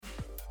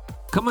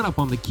Coming up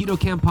on the Keto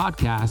Camp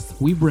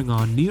podcast, we bring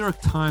on New York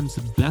Times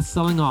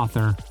best-selling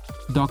author,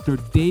 Dr.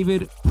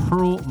 David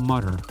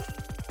Perlmutter.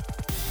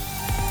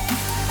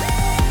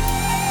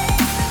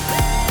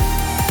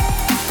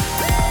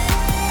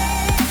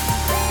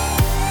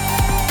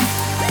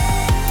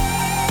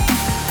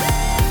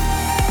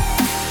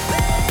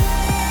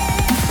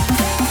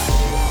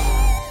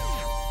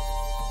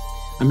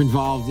 I'm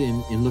involved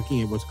in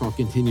looking at what's called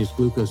continuous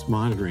glucose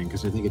monitoring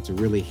because I think it's a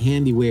really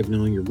handy way of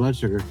knowing your blood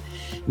sugar.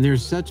 And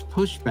there's such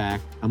pushback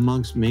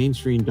amongst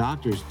mainstream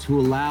doctors to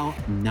allow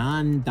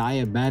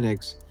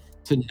non-diabetics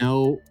to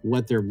know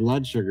what their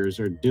blood sugars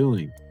are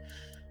doing.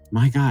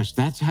 My gosh,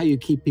 that's how you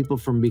keep people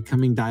from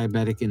becoming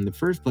diabetic in the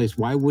first place.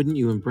 Why wouldn't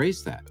you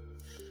embrace that?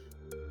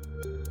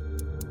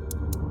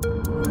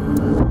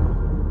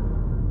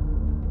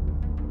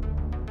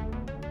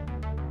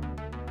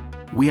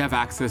 We have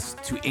access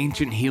to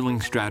ancient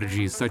healing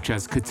strategies such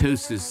as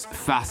ketosis,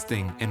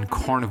 fasting, and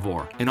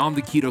carnivore. And on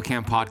the Keto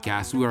Camp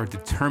podcast, we are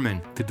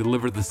determined to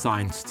deliver the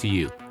science to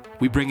you.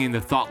 We bring in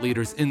the thought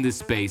leaders in this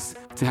space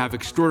to have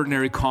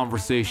extraordinary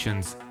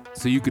conversations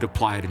so you could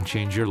apply it and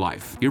change your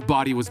life. Your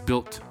body was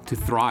built to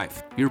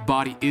thrive. Your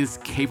body is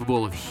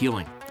capable of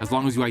healing as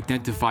long as you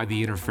identify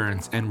the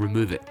interference and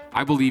remove it.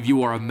 I believe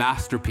you are a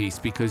masterpiece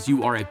because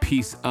you are a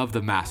piece of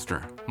the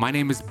master. My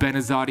name is Ben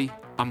Azadi.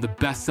 I'm the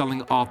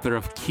best-selling author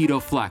of Keto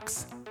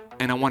Flex,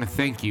 and I want to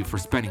thank you for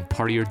spending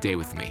part of your day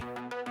with me.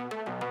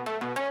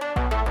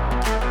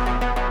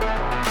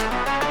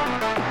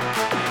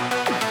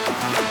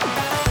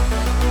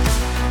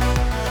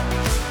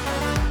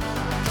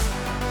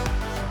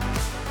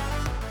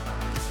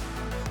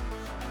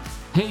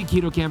 Hey,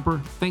 Keto Camper.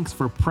 Thanks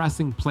for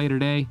pressing play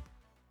today.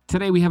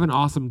 Today, we have an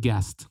awesome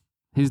guest.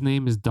 His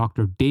name is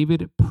Dr.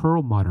 David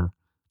Perlmutter.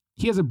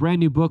 He has a brand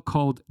new book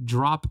called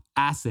Drop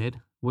Acid.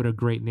 What a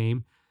great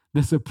name.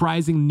 The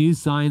Surprising New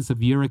Science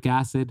of Uric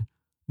Acid,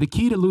 the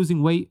Key to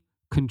Losing Weight,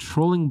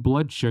 Controlling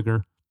Blood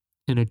Sugar,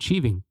 and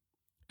Achieving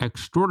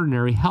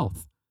Extraordinary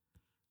Health.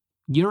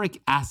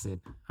 Uric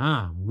acid.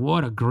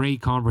 What a great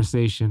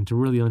conversation to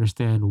really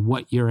understand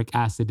what uric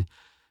acid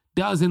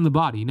does in the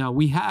body. Now,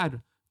 we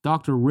had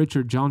Dr.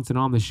 Richard Johnson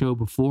on the show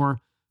before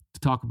to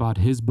talk about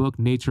his book,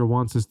 Nature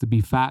Wants Us to Be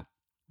Fat,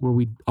 where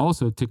we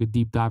also took a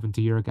deep dive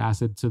into uric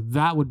acid. So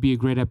that would be a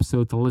great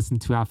episode to listen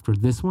to after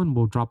this one.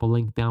 We'll drop a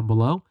link down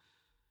below.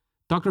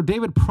 Dr.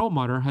 David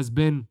Perlmutter has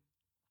been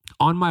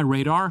on my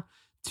radar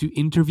to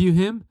interview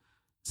him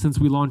since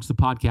we launched the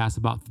podcast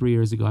about 3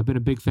 years ago. I've been a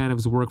big fan of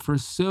his work for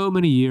so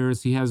many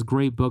years. He has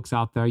great books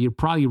out there. You've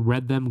probably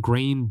read them,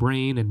 Grain,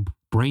 Brain, and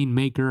Brain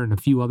Maker, and a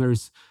few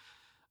others.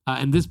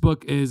 And this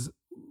book is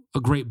a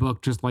great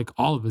book, just like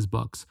all of his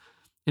books.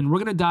 And we're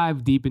going to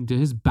dive deep into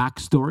his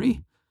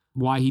backstory,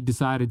 why he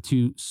decided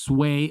to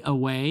sway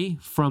away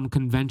from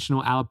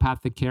conventional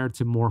allopathic care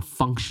to more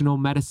functional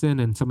medicine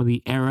and some of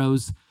the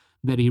arrows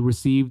that he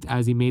received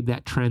as he made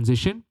that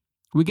transition.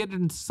 We get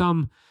into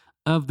some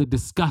of the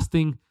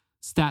disgusting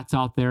stats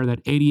out there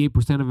that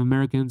 88% of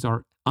Americans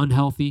are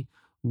unhealthy.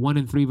 1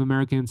 in 3 of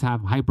Americans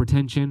have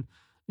hypertension.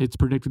 It's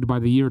predicted by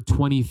the year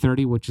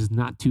 2030, which is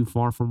not too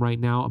far from right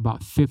now,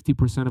 about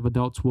 50% of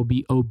adults will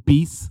be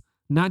obese,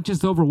 not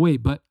just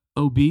overweight, but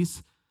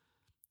obese.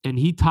 And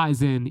he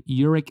ties in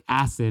uric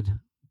acid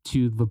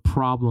to the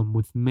problem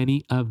with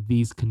many of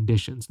these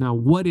conditions. Now,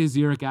 what is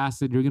uric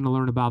acid? You're going to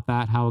learn about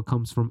that, how it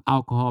comes from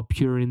alcohol,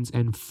 purines,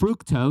 and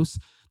fructose.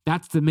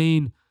 That's the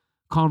main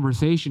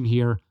conversation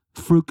here,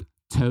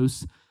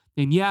 fructose.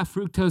 And yeah,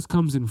 fructose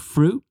comes in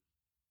fruit,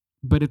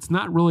 but it's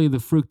not really the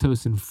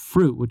fructose in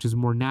fruit, which is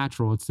more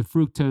natural. It's the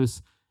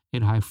fructose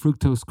in high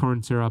fructose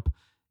corn syrup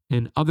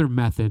and other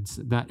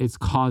methods that is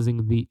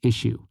causing the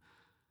issue.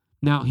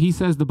 Now, he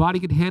says the body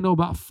could handle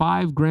about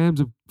 5 grams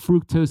of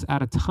fructose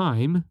at a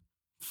time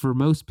for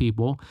most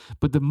people,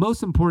 but the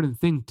most important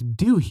thing to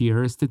do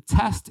here is to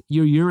test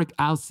your uric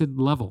acid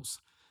levels.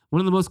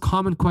 One of the most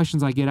common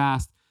questions I get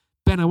asked,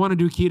 Ben, I want to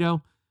do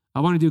keto, I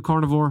want to do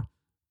carnivore,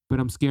 but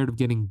I'm scared of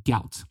getting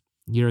gout.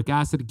 Uric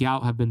acid,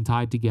 gout have been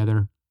tied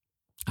together.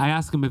 I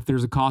ask him if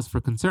there's a cause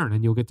for concern,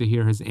 and you'll get to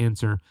hear his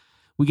answer.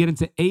 We get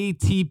into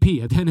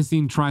ATP,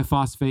 adenosine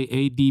triphosphate,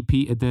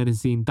 ADP,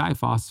 adenosine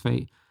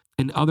diphosphate,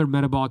 and other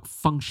metabolic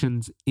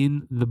functions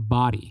in the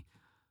body.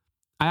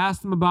 I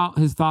asked him about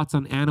his thoughts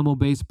on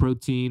animal-based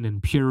protein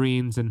and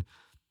purines, and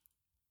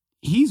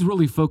he's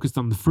really focused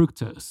on the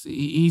fructose.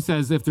 He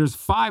says if there's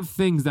 5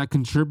 things that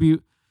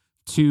contribute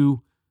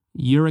to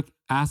uric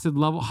acid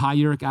level, high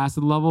uric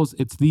acid levels,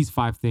 it's these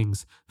 5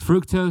 things: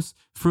 fructose,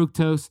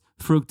 fructose,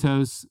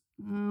 fructose,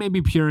 maybe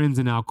purines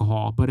and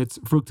alcohol, but it's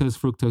fructose,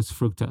 fructose,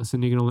 fructose,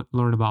 and you're going to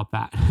learn about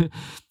that.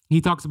 He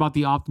talks about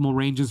the optimal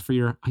ranges for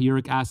your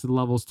uric acid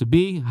levels to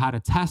be, how to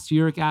test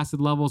uric acid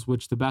levels,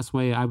 which the best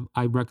way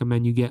I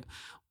recommend you get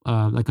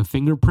like a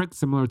finger prick,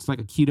 similar to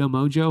like a Keto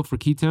Mojo for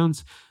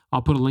ketones.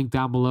 I'll put a link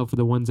down below for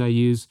the ones I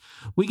use.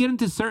 We get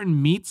into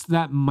certain meats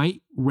that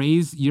might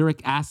raise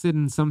uric acid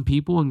in some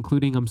people,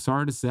 including, I'm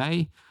sorry to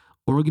say,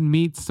 organ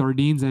meats,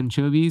 sardines,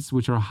 anchovies,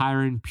 which are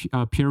higher in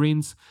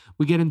purines.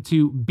 We get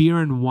into beer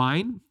and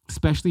wine,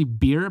 especially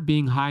beer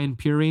being high in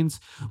purines.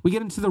 We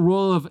get into the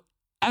role of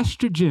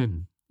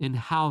estrogen and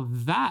how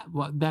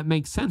that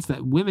makes sense,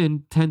 that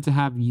women tend to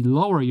have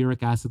lower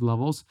uric acid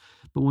levels,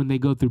 but when they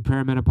go through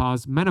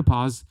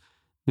menopause,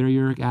 their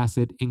uric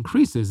acid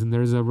increases. And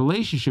there's a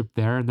relationship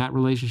there, and that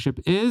relationship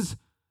is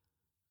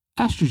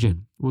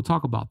estrogen. We'll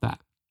talk about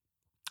that.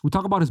 We'll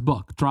talk about his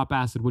book, Drop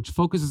Acid, which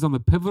focuses on the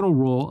pivotal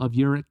role of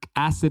uric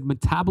acid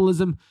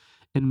metabolism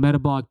in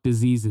metabolic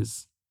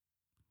diseases.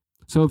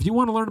 So if you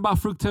want to learn about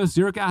fructose,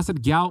 uric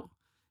acid, gout,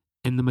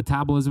 and the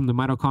metabolism, the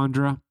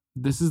mitochondria,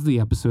 this is the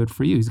episode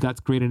for you. He's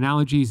got great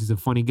analogies. He's a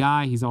funny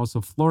guy. He's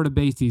also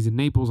Florida-based. He's in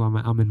Naples.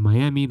 I'm in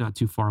Miami, not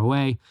too far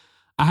away.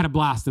 I had a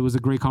blast. It was a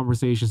great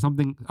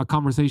conversation, a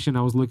conversation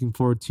I was looking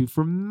forward to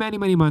for many,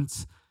 many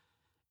months.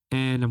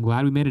 And I'm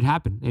glad we made it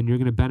happen, and you're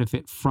going to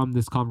benefit from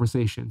this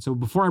conversation. So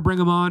before I bring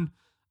him on,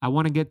 I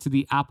want to get to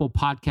the Apple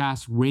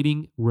Podcast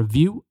rating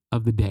review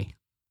of the day.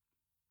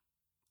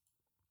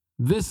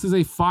 This is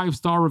a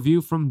 5-star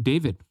review from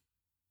David,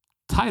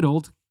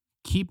 titled,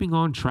 Keeping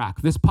on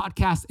Track. This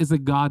podcast is a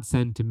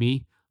godsend to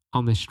me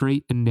on the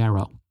straight and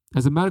narrow.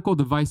 As a medical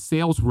device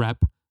sales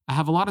rep, I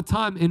have a lot of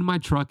time in my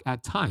truck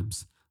at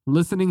times.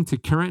 Listening to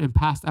current and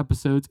past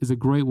episodes is a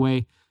great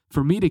way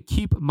for me to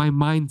keep my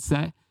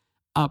mindset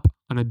up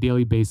on a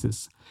daily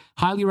basis.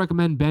 Highly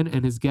recommend Ben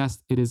and his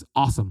guest. It is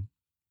awesome.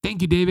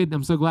 Thank you, David.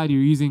 I'm so glad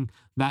you're using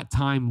that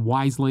time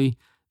wisely.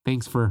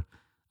 Thanks for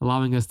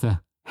allowing us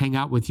to hang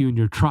out with you in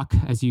your truck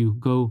as you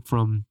go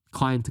from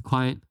client to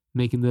client,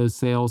 making those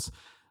sales.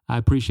 I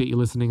appreciate you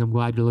listening. I'm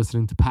glad you're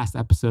listening to past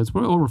episodes.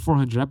 We're over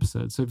 400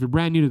 episodes. So if you're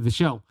brand new to the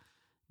show,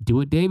 do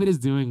what David is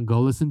doing.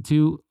 Go listen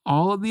to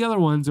all of the other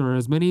ones, or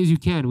as many as you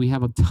can. We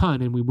have a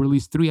ton, and we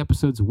release 3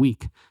 episodes a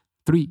week,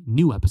 3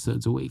 new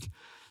episodes a week.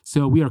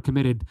 So we are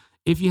committed.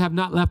 If you have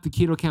not left the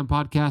Keto Camp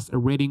Podcast a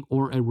rating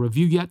or a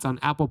review yet on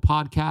Apple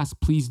Podcasts,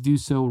 please do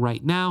so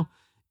right now.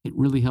 It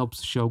really helps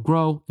the show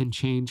grow and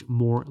change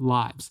more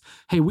lives.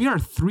 Hey, we are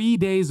 3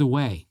 days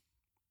away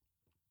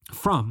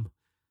from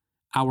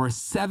our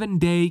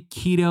 7-day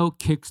Keto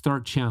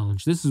Kickstart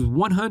Challenge. This is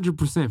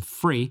 100%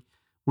 free.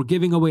 We're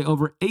giving away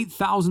over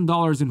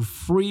 $8,000 in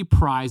free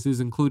prizes,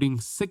 including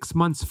 6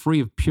 months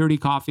free of Purity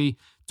Coffee,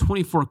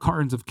 24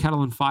 cartons of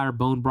Kettle and Fire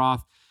bone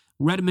broth,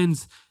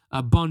 Redmond's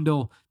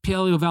bundle,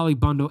 Paleo Valley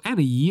bundle, and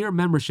a year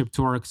membership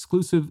to our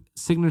exclusive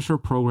signature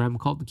program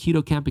called the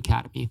Keto Camp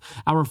Academy.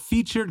 Our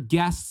featured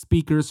guest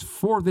speakers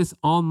for this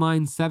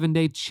online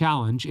 7-day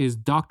challenge is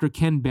Dr.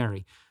 Ken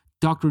Berry,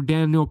 Dr.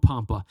 Daniel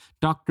Pompa,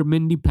 Dr.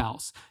 Mindy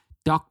Pels,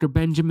 Dr.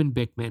 Benjamin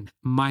Bickman,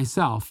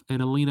 myself,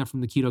 and Alina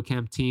from the Keto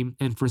Camp team.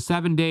 And for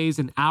 7 days,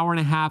 an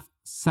hour-and-a-half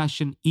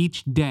session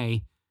each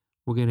day,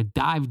 we're going to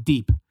dive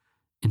deep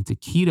into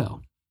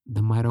keto,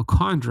 the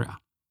mitochondria,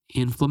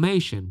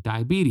 inflammation,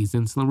 diabetes,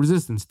 insulin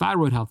resistance,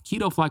 thyroid health,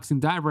 keto flexing,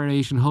 diet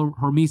variation,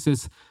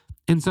 hormesis,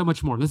 and so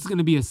much more. This is going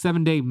to be a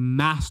 7-day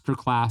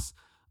masterclass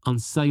on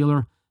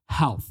cellular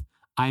health.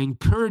 I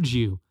encourage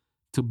you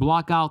to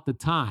block out the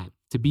time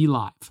to be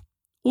live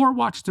or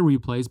watch the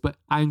replays, but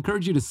I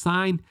encourage you to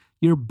sign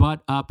your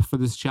butt up for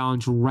this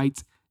challenge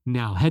right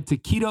now. Head to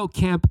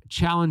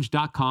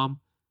ketocampchallenge.com,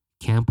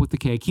 camp with the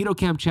K,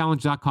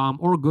 ketocampchallenge.com,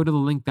 or go to the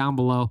link down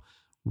below.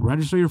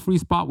 Register your free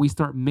spot. We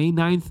start May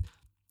 9th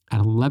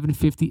at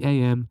 11:50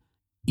 a.m.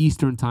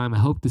 Eastern Time. I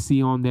hope to see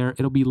you on there.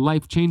 It'll be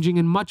life-changing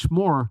and much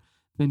more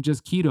than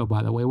just keto,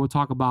 by the way. We'll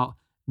talk about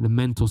the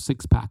mental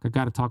six-pack. I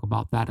got to talk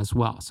about that as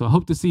well. So I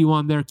hope to see you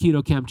on there,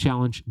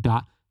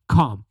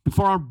 ketocampchallenge.com.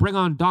 Before I bring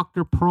on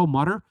Dr.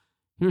 Perlmutter,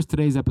 here's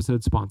today's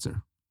episode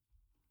sponsor.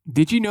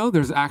 Did you know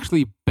there's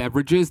actually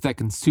beverages that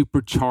can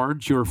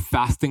supercharge your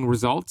fasting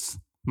results?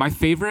 My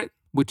favorite,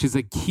 which is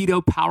a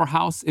keto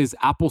powerhouse, is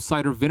apple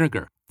cider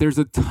vinegar. There's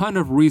a ton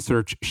of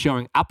research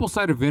showing apple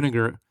cider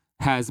vinegar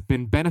has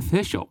been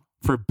beneficial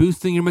for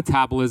boosting your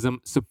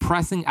metabolism,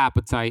 suppressing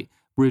appetite,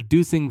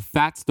 reducing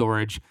fat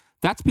storage.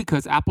 That's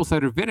because apple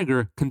cider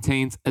vinegar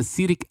contains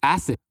acetic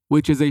acid,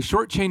 which is a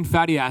short-chain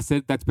fatty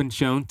acid that's been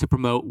shown to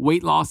promote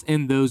weight loss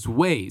in those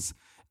ways.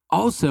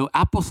 Also,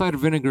 apple cider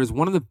vinegar is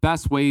one of the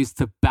best ways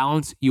to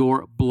balance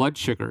your blood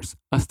sugars.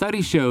 A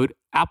study showed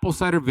apple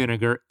cider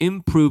vinegar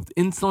improved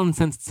insulin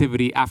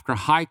sensitivity after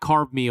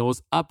high-carb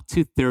meals up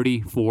to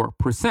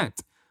 34%.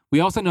 We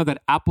also know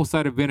that apple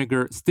cider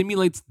vinegar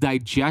stimulates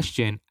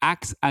digestion,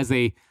 acts as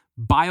a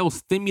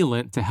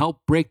biostimulant to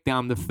help break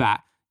down the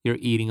fat you're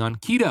eating on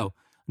keto.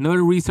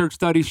 Another research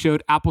study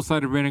showed apple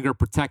cider vinegar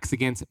protects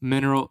against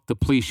mineral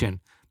depletion.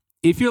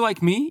 If you're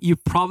like me, you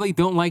probably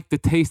don't like the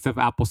taste of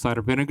apple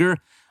cider vinegar.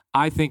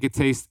 I think it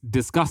tastes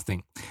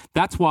disgusting.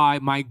 That's why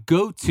my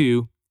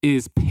go-to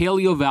is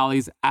Paleo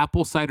Valley's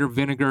apple cider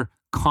vinegar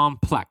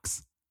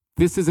complex.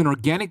 This is an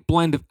organic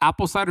blend of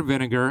apple cider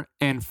vinegar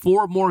and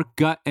 4 more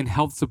gut and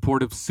health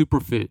supportive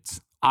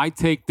superfoods. I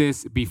take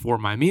this before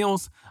my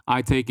meals.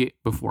 I take it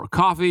before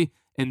coffee,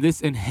 and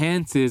this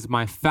enhances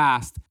my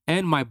fast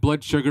and my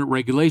blood sugar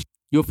regulation.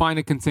 You'll find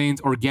it contains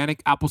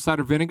organic apple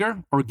cider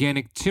vinegar,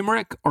 organic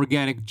turmeric,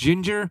 organic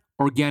ginger,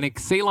 organic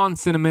Ceylon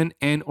cinnamon,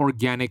 and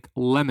organic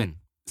lemon.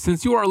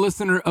 Since you are a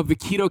listener of the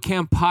Keto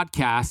Camp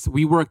podcast,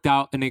 we worked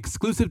out an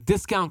exclusive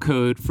discount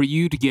code for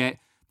you to get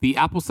the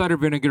apple cider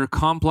vinegar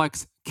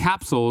complex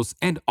capsules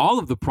and all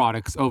of the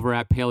products over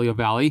at Paleo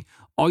Valley.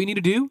 All you need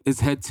to do is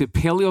head to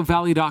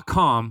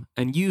paleovalley.com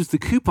and use the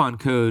coupon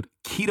code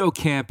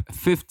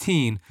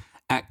KETOCAMP15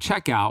 at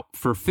checkout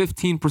for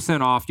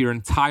 15% off your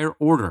entire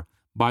order.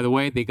 By the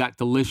way, they got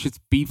delicious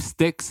beef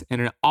sticks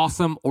and an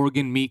awesome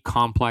organ meat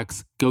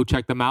complex. Go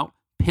check them out.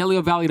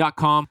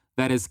 paleovalley.com.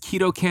 That is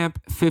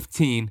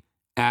KetoCamp15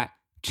 at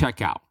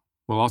checkout.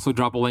 We'll also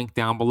drop a link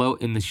down below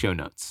in the show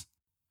notes.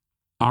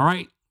 All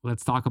right,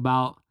 let's talk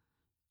about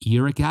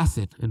uric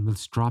acid and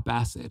let's drop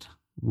acid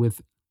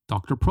with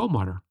Dr.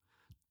 Perlmutter.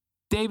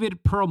 Dr.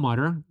 David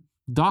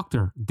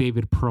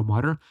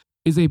Perlmutter,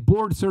 is a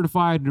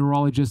board-certified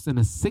neurologist and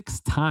a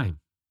 6-time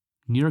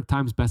New York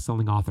Times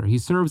bestselling author. He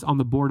serves on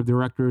the board of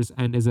directors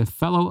and is a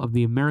fellow of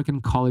the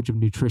American College of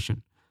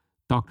Nutrition.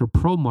 Dr.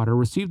 Perlmutter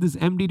received his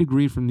MD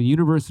degree from the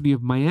University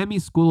of Miami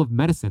School of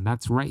Medicine.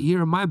 That's right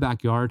here in my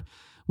backyard,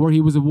 where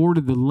he was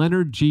awarded the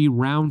Leonard G.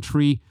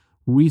 Roundtree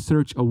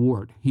Research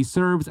Award. He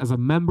serves as a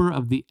member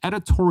of the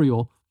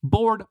editorial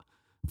board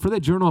for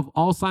the Journal of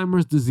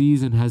Alzheimer's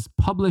Disease and has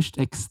published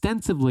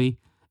extensively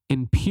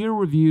in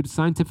peer-reviewed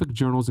scientific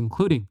journals,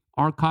 including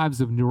Archives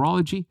of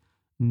Neurology,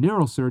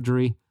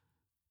 Neurosurgery,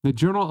 the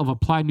Journal of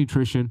Applied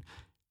Nutrition,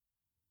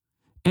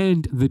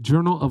 and the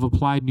Journal of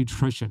Applied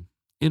Nutrition.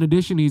 In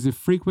addition, he's a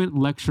frequent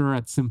lecturer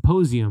at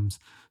symposiums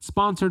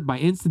sponsored by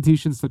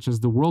institutions such as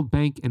the World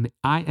Bank and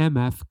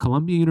IMF,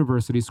 Columbia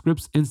University,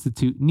 Scripps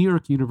Institute, New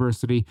York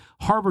University,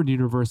 Harvard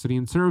University,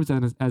 and serves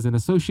as an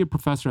associate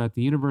professor at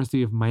the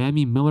University of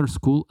Miami Miller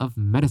School of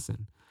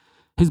Medicine.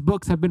 His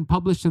books have been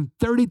published in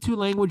 32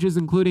 languages,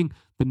 including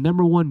the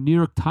 #1 New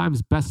York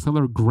Times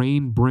bestseller,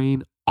 Grain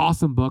Brain,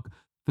 awesome book,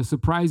 The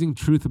Surprising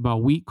Truth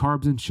About Wheat,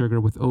 Carbs, and Sugar,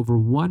 with over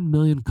 1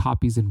 million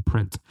copies in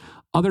print.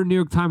 Other New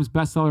York Times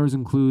bestsellers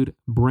include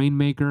Brain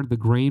Maker, The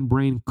Grain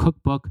Brain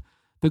Cookbook,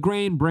 The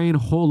Grain Brain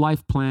Whole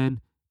Life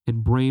Plan,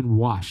 and Brain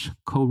Wash,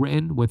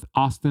 co-written with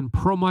Austin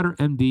Perlmutter,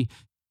 MD.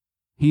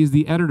 He is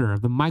the editor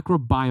of The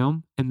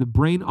Microbiome and The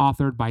Brain,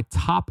 authored by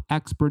top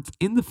experts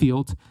in the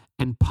field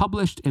and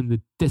published in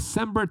the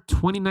December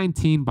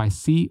 2019 by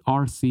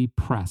CRC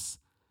Press.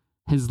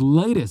 His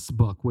latest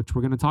book, which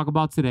we're going to talk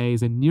about today,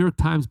 is a New York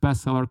Times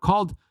bestseller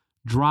called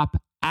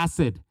Drop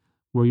Acid,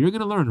 where you're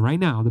going to learn right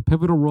now the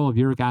pivotal role of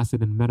uric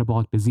acid in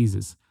metabolic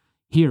diseases.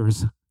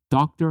 Here's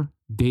Dr.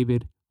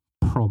 David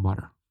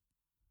Perlmutter.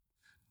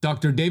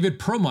 Dr. David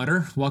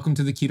Perlmutter, welcome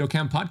to the Keto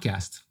Camp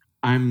podcast.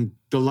 I'm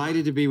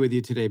delighted to be with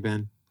you today,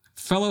 Ben.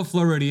 Fellow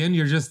Floridian,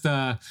 you're just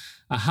a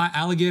hot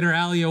alligator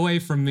alley away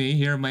from me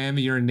here in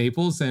Miami. You're in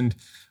Naples, and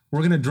we're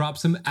going to drop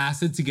some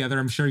acid together.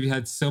 I'm sure you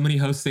had so many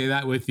hosts say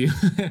that with you.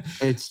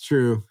 It's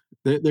true.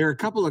 There are a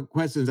couple of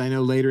questions I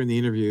know later in the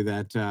interview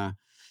that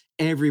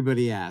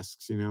everybody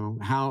asks,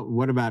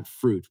 what about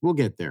fruit? We'll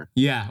get there.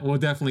 Yeah, we'll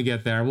definitely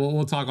get there.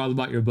 We'll talk all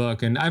about your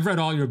book. And I've read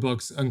all your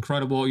books.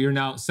 Incredible. You're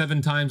now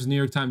 7 times New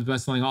York Times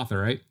bestselling author,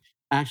 right?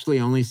 Actually,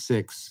 only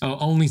 6. Oh,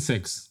 only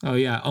 6. Oh,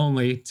 yeah,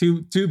 only.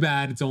 Too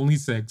bad. It's only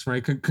 6,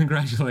 right?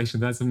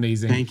 Congratulations. That's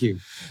amazing. Thank you.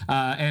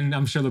 And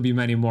I'm sure there'll be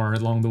many more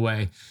along the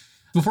way.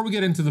 Before we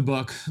get into the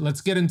book,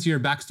 let's get into your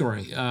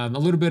backstory. A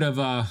little bit of,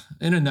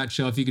 in a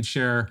nutshell, if you could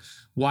share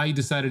why you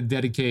decided to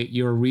dedicate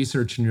your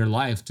research in your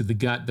life to the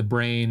gut, the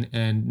brain,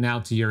 and now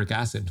to uric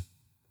acid.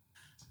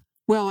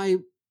 Well, I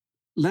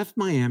left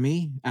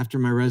Miami after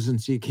my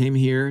residency, came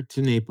here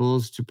to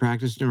Naples to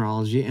practice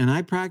neurology, and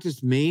I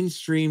practiced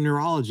mainstream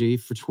neurology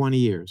for 20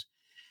 years.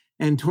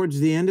 And towards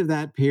the end of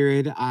that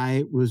period,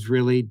 I was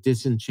really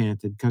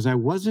disenchanted because I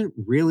wasn't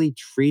really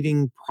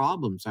treating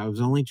problems. I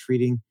was only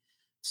treating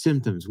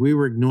symptoms. We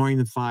were ignoring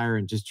the fire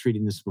and just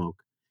treating the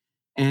smoke.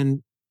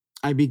 And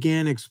I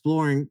began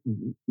exploring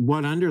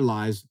what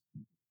underlies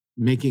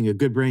making a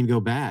good brain go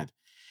bad.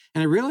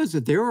 And I realized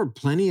that there were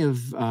plenty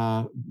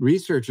of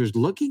researchers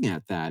looking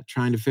at that,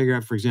 trying to figure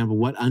out, for example,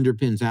 what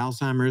underpins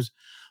Alzheimer's,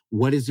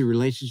 what is the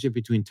relationship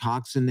between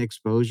toxin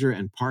exposure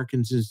and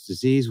Parkinson's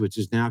disease, which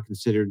is now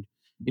considered,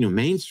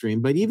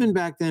 mainstream. But even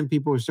back then,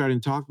 people were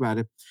starting to talk about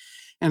it.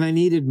 And I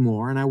needed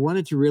more. And I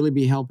wanted to really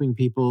be helping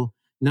people,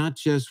 not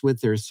just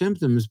with their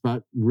symptoms,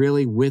 but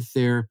really with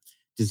their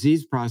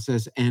disease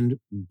process. And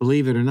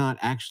believe it or not,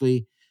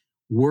 actually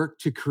work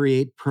to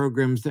create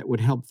programs that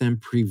would help them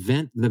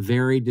prevent the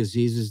very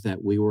diseases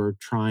that we were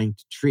trying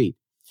to treat.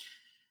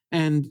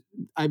 And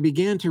I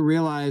began to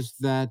realize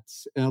that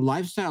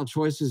lifestyle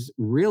choices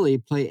really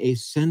play a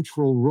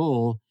central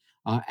role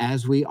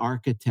as we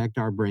architect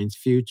our brain's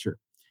future.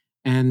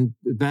 And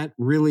that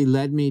really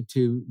led me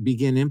to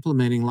begin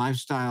implementing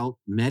lifestyle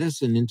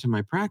medicine into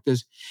my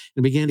practice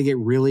and began to get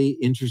really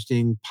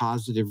interesting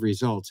positive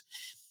results.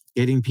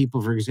 Getting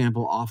people, for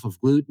example, off of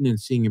gluten and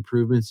seeing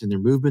improvements in their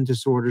movement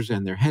disorders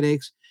and their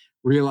headaches,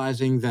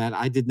 realizing that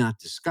I did not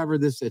discover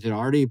this, it had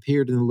already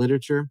appeared in the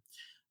literature.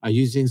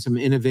 using some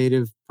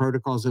innovative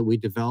protocols that we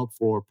developed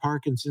for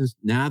Parkinson's.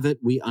 Now that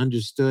we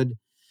understood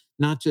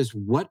not just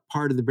what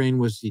part of the brain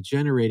was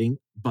degenerating,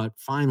 but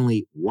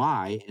finally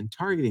why, and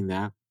targeting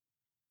that,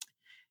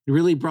 it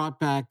really brought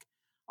back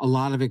a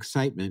lot of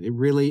excitement. It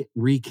really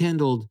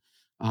rekindled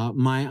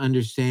my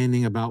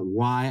understanding about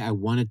why I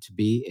wanted to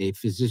be a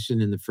physician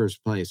in the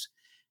first place,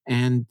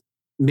 and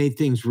made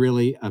things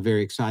really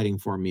very exciting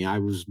for me. I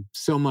was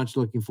so much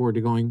looking forward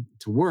to going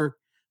to work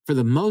for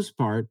the most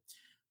part,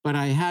 but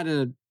I had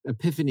a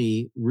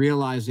epiphany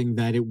realizing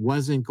that it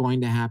wasn't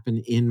going to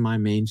happen in my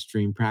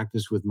mainstream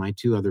practice with my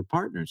two other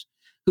partners,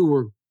 who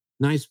were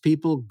nice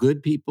people,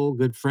 good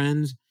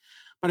friends.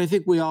 But I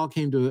think we all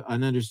came to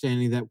an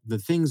understanding that the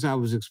things I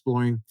was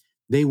exploring,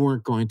 they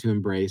weren't going to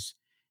embrace.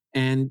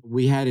 And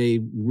we had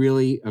a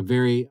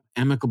very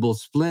amicable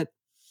split.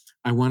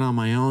 I went on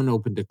my own,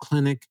 opened a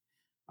clinic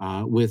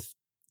with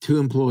two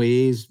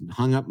employees,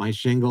 hung up my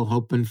shingle,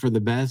 hoping for the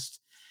best.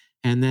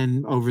 And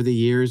then over the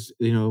years,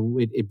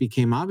 it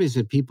became obvious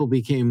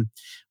that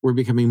were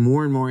becoming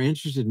more and more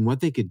interested in what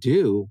they could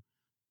do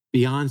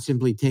beyond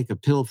simply take a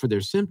pill for their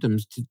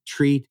symptoms to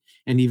treat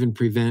and even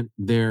prevent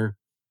their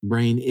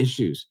brain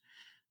issues.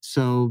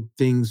 So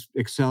things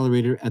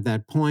accelerated at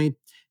that point.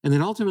 And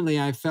then ultimately,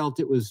 I felt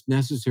it was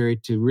necessary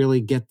to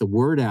really get the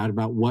word out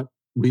about what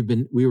we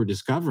were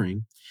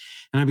discovering.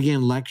 And I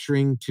began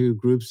lecturing to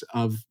groups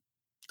of,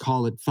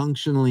 call it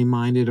functionally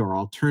minded or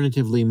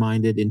alternatively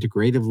minded,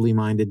 integratively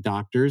minded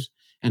doctors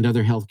and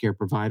other healthcare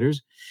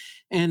providers.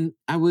 And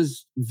I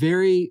was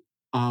very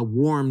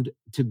warmed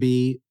to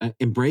be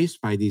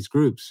embraced by these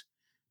groups,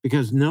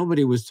 because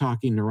nobody was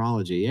talking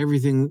neurology.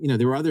 Everything,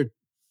 there were other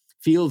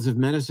fields of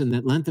medicine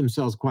that lent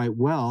themselves quite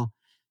well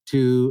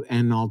to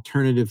an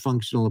alternative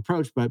functional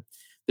approach, but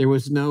there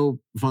was no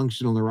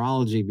functional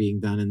neurology being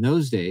done in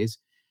those days.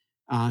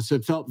 So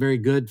it felt very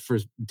good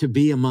to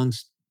be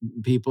amongst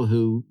people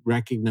who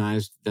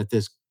recognized that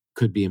this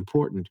could be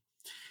important.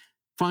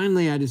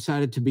 Finally, I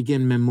decided to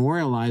begin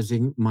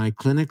memorializing my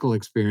clinical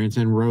experience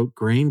and wrote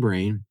Grain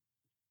Brain.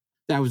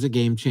 That was a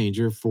game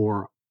changer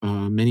for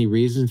many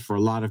reasons, for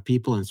a lot of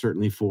people, and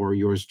certainly for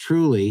yours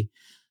truly.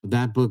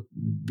 That book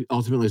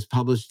ultimately was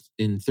published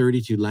in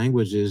 32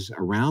 languages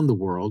around the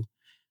world,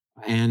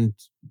 and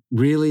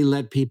really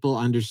let people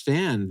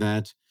understand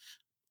that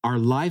our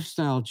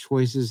lifestyle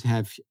choices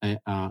have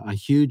a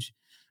huge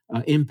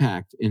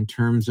impact in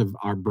terms of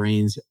our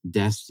brain's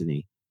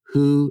destiny.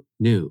 Who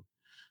knew?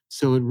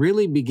 So it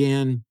really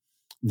began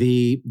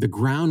the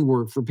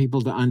groundwork for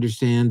people to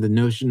understand the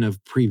notion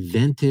of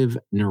preventive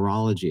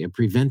neurology, a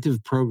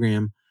preventive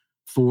program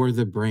for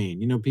the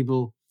brain.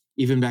 People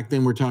even back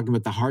then were talking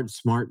about the Heart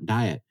Smart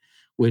diet,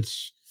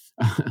 which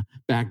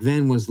back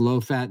then was low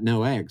fat,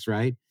 no eggs,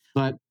 right?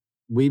 But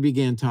we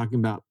began talking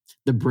about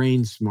the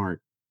Brain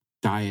Smart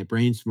diet,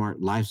 Brain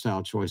Smart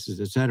lifestyle choices,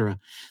 et cetera,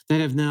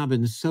 that have now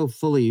been so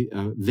fully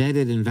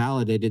vetted and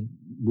validated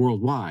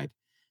worldwide,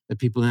 that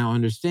people now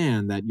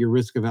understand that your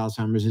risk of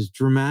Alzheimer's is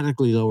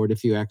dramatically lowered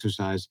if you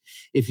exercise,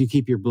 if you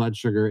keep your blood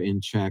sugar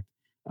in check,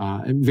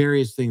 and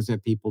various things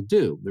that people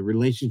do. The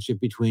relationship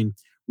between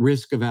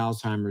risk of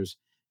Alzheimer's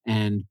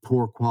and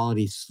poor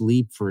quality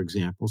sleep, for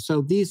example.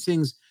 So these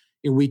things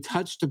we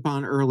touched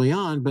upon early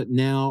on, but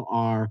now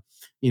are,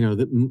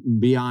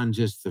 beyond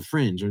just the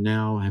fringe, or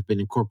now have been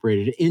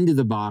incorporated into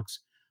the box,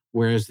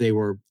 whereas they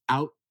were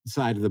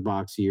outside of the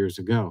box years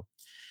ago.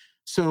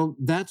 So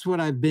that's what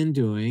I've been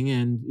doing.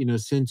 And,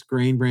 since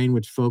Grain Brain,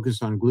 which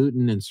focused on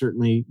gluten and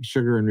certainly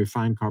sugar and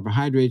refined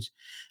carbohydrates,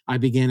 I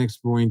began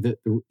exploring the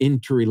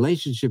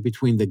interrelationship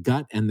between the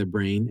gut and the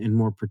brain, and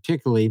more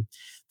particularly,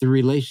 the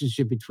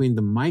relationship between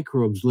the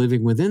microbes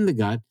living within the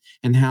gut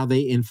and how they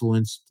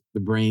influenced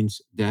the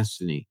brain's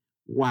destiny.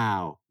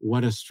 Wow,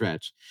 what a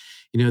stretch.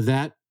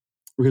 That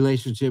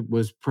relationship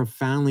was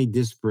profoundly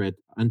disparate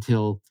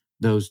until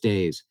those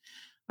days.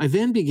 I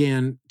then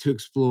began to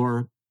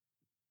explore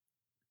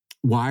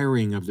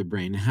wiring of the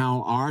brain,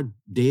 how our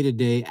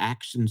day-to-day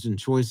actions and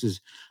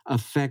choices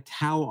affect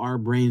how our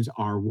brains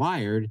are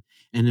wired,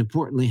 and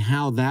importantly,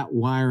 how that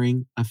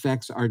wiring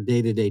affects our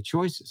day-to-day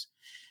choices,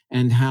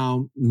 and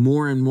how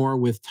more and more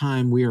with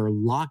time we are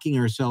locking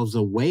ourselves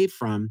away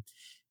from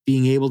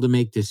being able to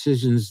make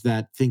decisions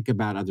that think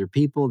about other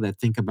people, that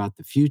think about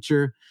the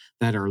future,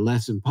 that are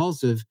less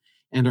impulsive,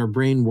 and our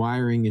brain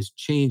wiring is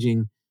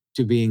changing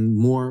to being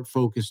more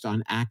focused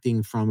on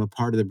acting from a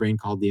part of the brain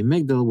called the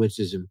amygdala, which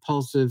is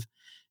impulsive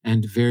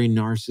and very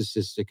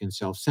narcissistic and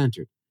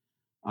self-centered,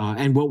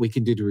 and what we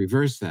can do to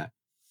reverse that.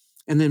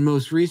 And then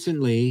most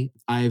recently,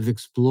 I've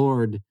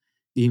explored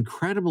the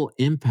incredible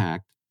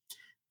impact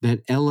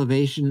that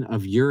elevation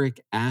of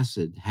uric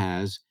acid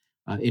has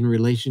in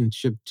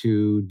relationship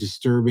to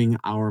disturbing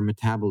our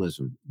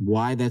metabolism.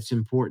 Why that's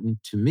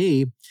important to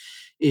me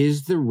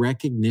is the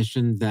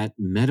recognition that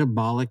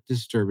metabolic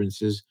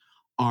disturbances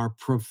are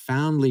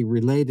profoundly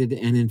related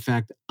and, in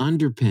fact,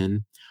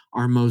 underpin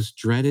our most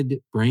dreaded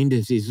brain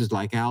diseases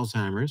like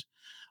Alzheimer's,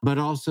 but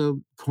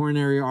also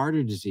coronary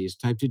artery disease,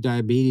 type 2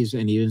 diabetes,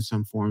 and even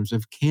some forms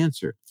of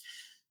cancer.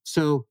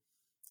 So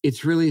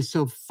it's really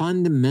so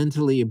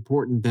fundamentally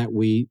important that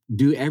we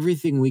do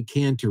everything we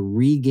can to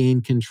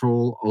regain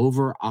control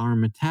over our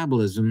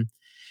metabolism.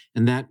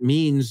 And that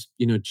means,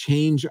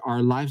 change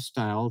our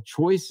lifestyle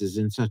choices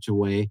in such a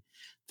way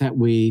that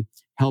we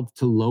help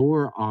to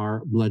lower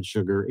our blood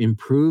sugar,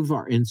 improve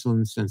our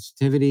insulin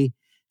sensitivity,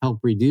 help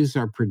reduce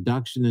our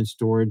production and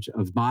storage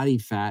of body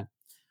fat,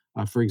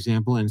 for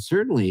example, and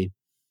certainly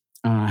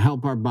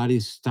help our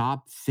bodies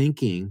stop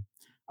thinking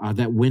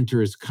that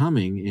winter is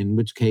coming, in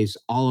which case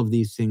all of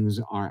these things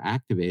are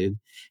activated.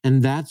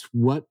 And that's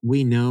what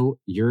we know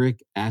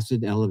uric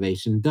acid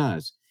elevation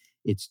does.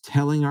 It's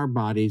telling our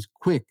bodies,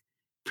 quick,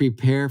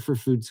 prepare for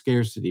food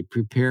scarcity,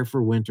 prepare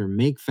for winter,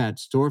 make fat,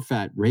 store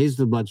fat, raise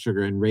the blood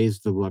sugar, and raise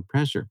the blood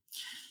pressure.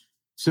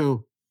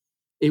 So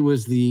it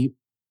was the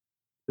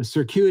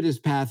circuitous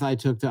path I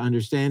took to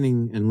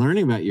understanding and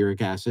learning about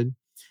uric acid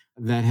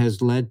that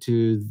has led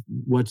to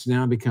what's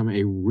now become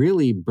a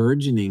really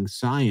burgeoning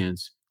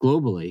science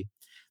globally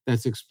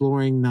that's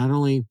exploring not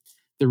only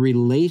the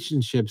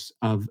relationships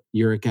of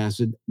uric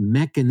acid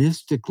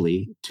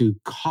mechanistically to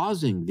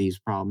causing these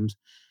problems,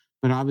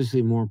 but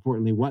obviously, more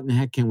importantly, what in the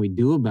heck can we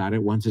do about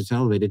it once it's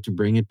elevated to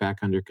bring it back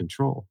under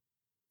control?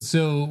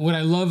 So, what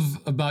I love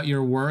about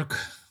your work,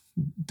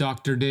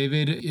 Dr.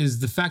 David, is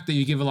the fact that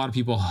you give a lot of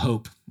people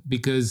hope,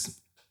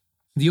 because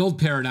the old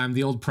paradigm,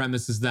 the old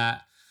premise is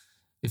that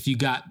if you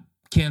got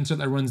cancer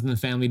that runs in the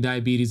family,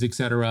 diabetes,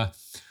 etc.,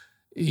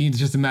 it's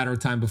just a matter of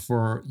time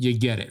before you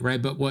get it,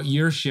 right? But what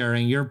you're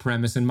sharing, your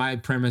premise, and my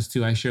premise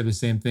too, I share the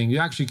same thing. You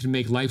actually can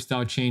make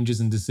lifestyle changes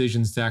and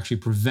decisions to actually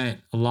prevent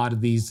a lot of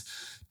these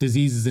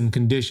diseases and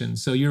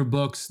conditions. So your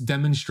books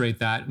demonstrate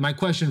that. My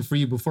question for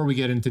you before we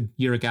get into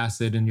uric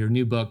acid and your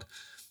new book,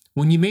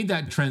 when you made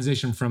that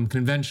transition from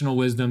conventional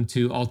wisdom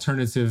to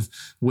alternative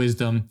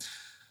wisdom,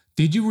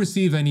 did you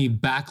receive any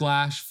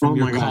backlash from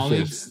your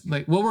colleagues? Yes.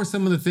 Like, what were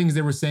some of the things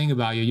they were saying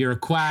about you? You're a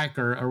quack,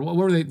 or what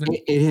were they?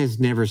 It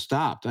has never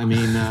stopped. I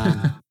mean,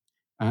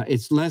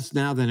 it's less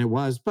now than it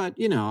was, but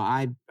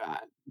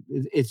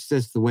it's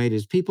just the way it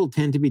is. People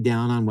tend to be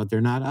down on what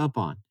they're not up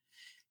on.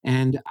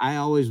 And I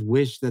always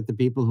wish that the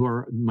people who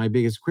are my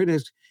biggest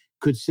critics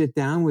could sit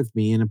down with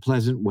me in a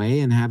pleasant way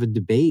and have a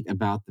debate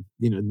about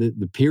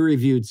the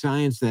peer-reviewed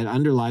science that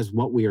underlies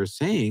what we are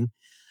saying.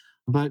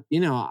 But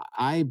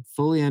I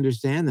fully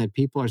understand that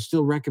people are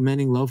still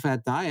recommending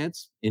low-fat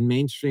diets in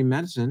mainstream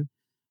medicine.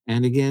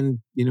 And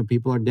again,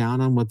 people are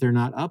down on what they're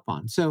not up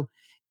on. So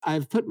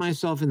I've put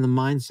myself in the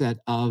mindset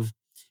of,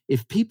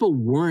 if people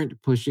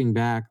weren't pushing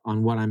back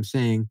on what I'm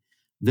saying,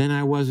 then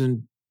I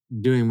wasn't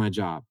doing my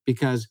job,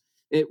 because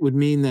it would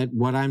mean that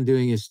what I'm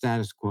doing is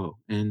status quo.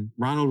 And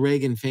Ronald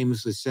Reagan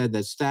famously said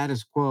that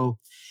status quo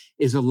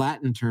is a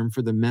Latin term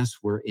for the mess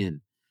we're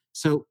in.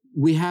 So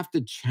we have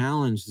to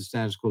challenge the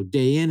status quo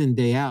day in and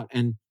day out,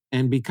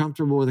 and be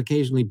comfortable with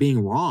occasionally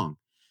being wrong.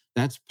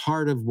 That's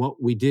part of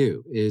what we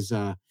do, is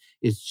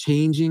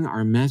changing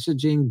our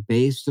messaging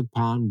based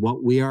upon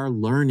what we are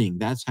learning.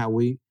 That's how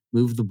we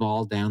move the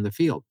ball down the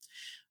field.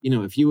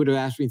 If you would have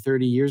asked me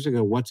 30 years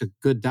ago, what's a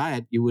good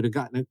diet, you would have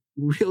gotten a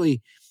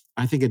really,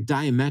 I think, a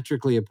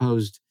diametrically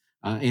opposed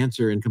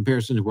answer in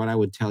comparison to what I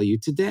would tell you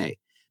today,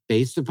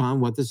 based upon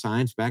what the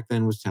science back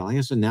then was telling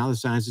us. And now the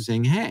science is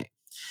saying, hey,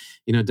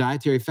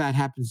 dietary fat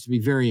happens to be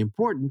very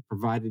important,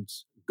 provided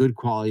it's good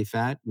quality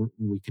fat.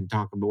 We can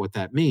talk about what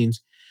that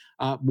means.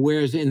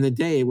 Whereas in the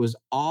day, it was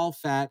all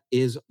fat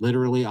is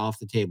literally off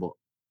the table.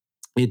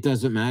 It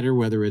doesn't matter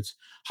whether it's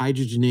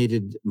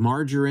hydrogenated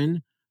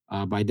margarine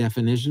by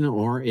definition,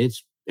 or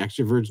it's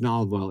extra virgin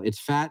olive oil. It's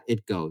fat,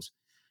 it goes.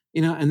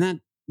 And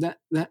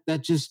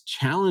that just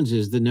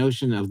challenges the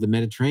notion of the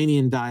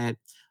Mediterranean diet,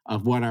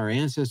 of what our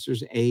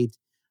ancestors ate.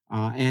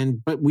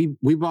 But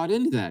we bought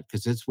into that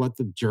because that's what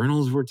the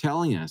journals were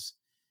telling us.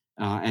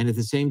 And at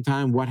the same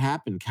time, what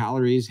happened?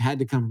 Calories had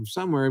to come from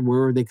somewhere.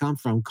 Where would they come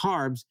from?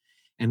 Carbs.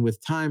 And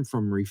with time,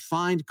 from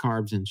refined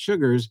carbs and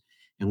sugars.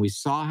 And we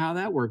saw how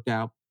that worked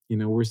out.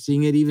 We're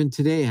seeing it even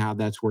today, how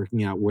that's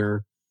working out,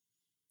 where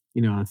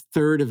a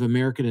third of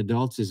American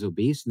adults is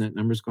obese, and that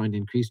number is going to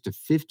increase to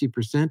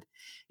 50%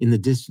 in the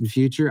distant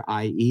future,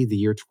 i.e. the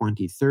year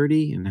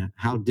 2030. And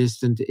how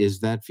distant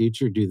is that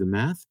future? Do the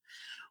math.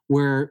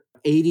 Where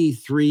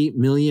 83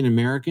 million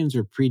Americans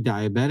are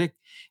pre-diabetic,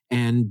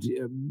 and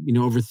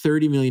over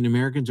 30 million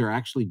Americans are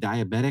actually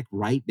diabetic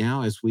right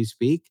now as we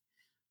speak,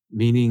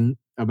 meaning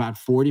about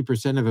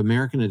 40% of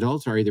American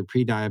adults are either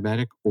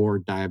pre-diabetic or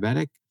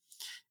diabetic.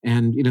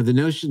 And the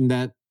notion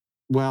that,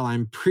 well,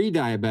 I'm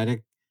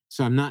pre-diabetic,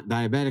 so I'm not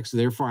diabetic, so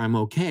therefore I'm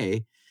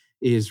okay,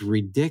 is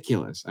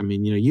ridiculous. I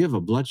mean, you have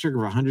a blood sugar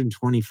of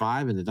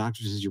 125 and the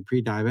doctor says you're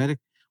pre-diabetic,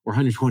 or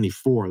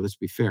 124, let's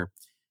be fair,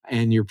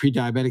 and you're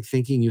pre-diabetic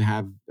thinking you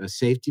have a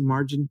safety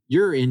margin,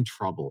 you're in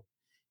trouble.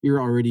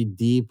 You're already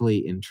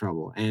deeply in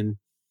trouble. And,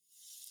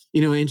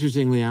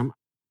 interestingly, I'm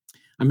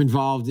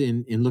involved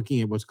in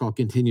looking at what's called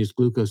continuous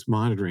glucose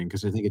monitoring,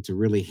 because I think it's a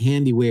really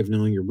handy way of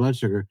knowing your blood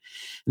sugar.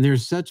 And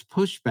there's such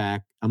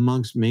pushback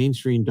amongst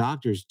mainstream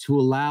doctors to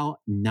allow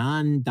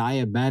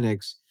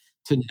non-diabetics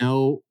to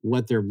know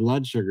what their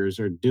blood sugars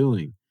are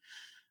doing.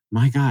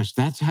 My gosh,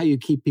 that's how you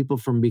keep people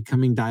from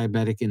becoming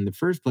diabetic in the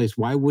first place.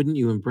 Why wouldn't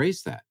you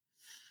embrace that?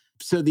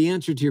 So the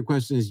answer to your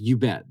question is you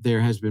bet.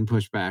 There has been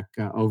pushback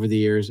over the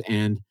years,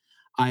 and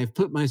I've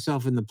put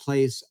myself in the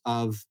place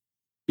of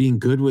being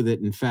good with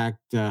it. In fact,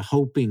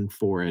 hoping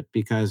for it,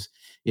 because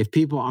if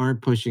people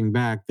aren't pushing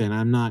back, then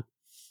I'm not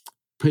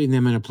putting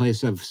them in a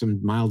place of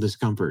some mild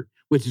discomfort,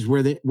 which is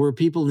where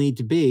people need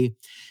to be,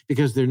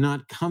 because they're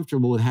not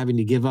comfortable with having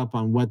to give up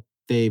on what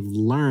they've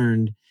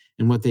learned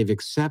and what they've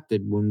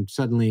accepted when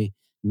suddenly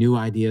new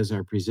ideas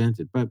are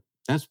presented. But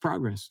that's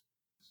progress.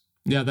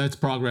 Yeah, that's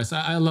progress.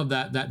 I love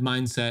that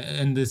mindset,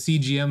 and the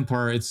CGM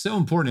part. It's so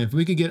important. If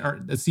we could get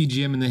a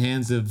CGM in the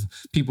hands of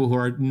people who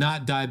are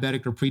not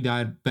diabetic or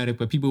pre-diabetic,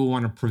 but people who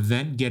want to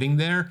prevent getting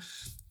there,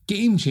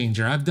 game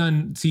changer. I've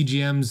done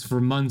CGMs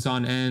for months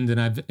on end, and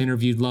I've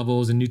interviewed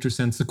Levels and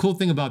NutriSense. The cool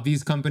thing about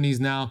these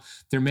companies now,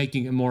 they're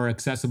making it more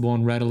accessible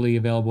and readily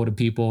available to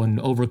people and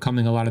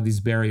overcoming a lot of these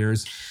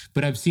barriers.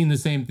 But I've seen the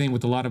same thing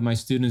with a lot of my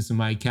students in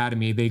my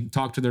academy. They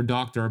talk to their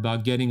doctor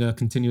about getting a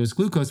continuous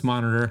glucose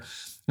monitor,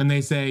 and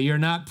they say, you're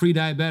not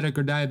pre-diabetic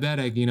or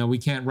diabetic, we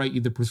can't write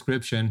you the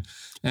prescription.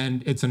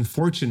 And it's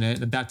unfortunate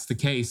that that's the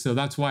case. So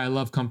that's why I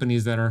love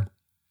companies that are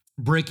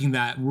breaking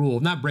that rule,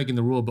 not breaking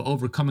the rule, but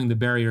overcoming the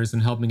barriers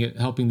and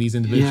helping these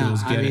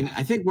individuals get it.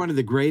 I think one of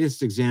the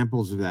greatest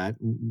examples of that,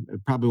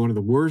 probably one of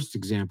the worst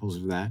examples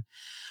of that,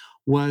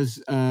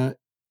 was a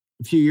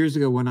few years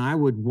ago when I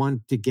would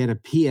want to get a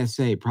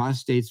PSA,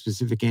 prostate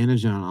specific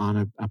antigen,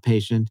 on a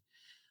patient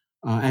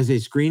as a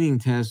screening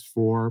test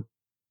for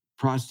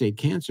prostate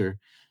cancer.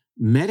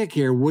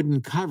 Medicare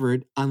wouldn't cover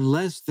it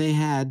unless they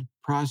had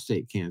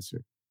prostate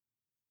cancer.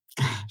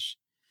 Gosh.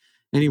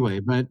 Anyway,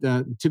 but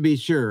to be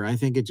sure, I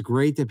think it's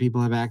great that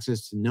people have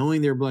access to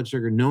knowing their blood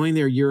sugar, knowing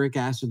their uric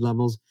acid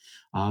levels,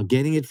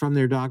 getting it from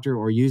their doctor,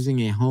 or using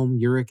a home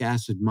uric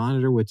acid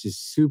monitor, which is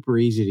super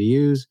easy to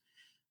use.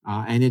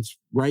 And it's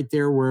right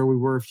there where we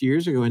were a few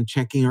years ago, and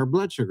checking our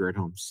blood sugar at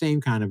home. Same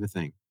kind of a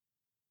thing.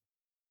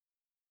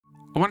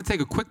 I want to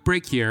take a quick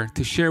break here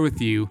to share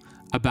with you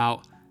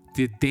about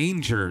the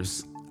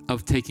dangers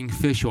of taking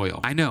fish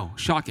oil. I know,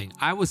 shocking.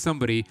 I was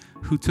somebody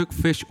who took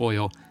fish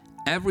oil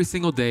every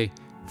single day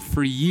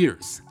for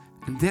years.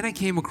 And then I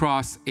came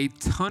across a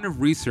ton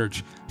of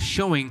research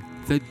showing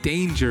the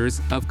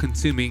dangers of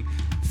consuming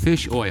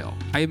fish oil.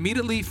 I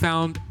immediately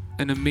found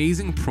an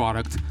amazing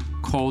product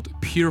called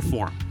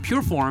Pureform.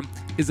 Pureform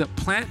is a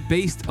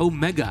plant-based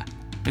omega.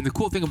 And the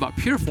cool thing about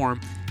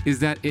Pureform is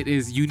that it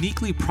is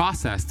uniquely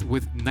processed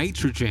with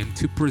nitrogen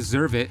to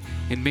preserve it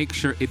and make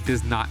sure it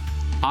does not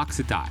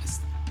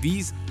oxidize.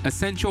 These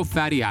essential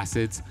fatty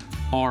acids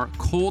are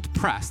cold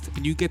pressed,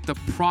 and you get the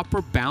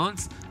proper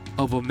balance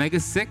of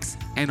omega-6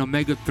 and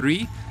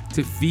omega-3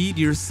 to feed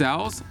your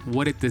cells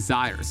what it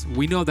desires.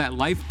 We know that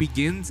life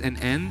begins and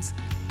ends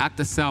at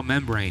the cell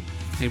membrane.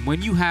 And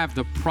when you have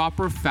the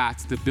proper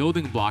fats, the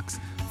building blocks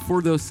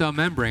for those cell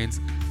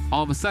membranes,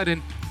 all of a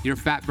sudden, your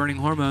fat-burning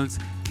hormones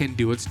can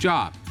do its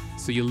job.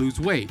 So you lose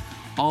weight.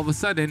 All of a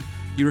sudden,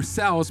 your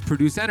cells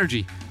produce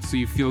energy, so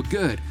you feel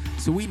good.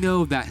 So we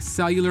know that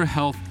cellular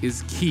health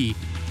is key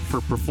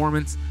for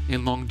performance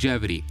and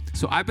longevity.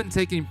 So I've been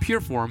taking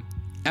Pureform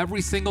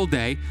every single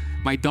day.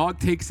 My dog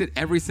takes it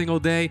every single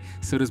day.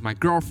 So does my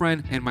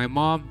girlfriend and my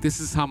mom. This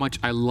is how much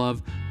I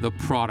love the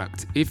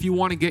product. If you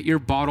want to get your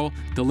bottle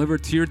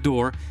delivered to your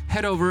door,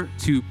 head over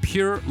to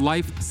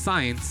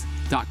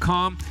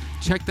purelifescience.com.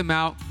 Check them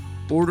out.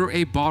 Order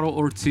a bottle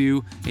or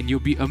two, and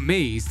you'll be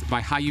amazed by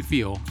how you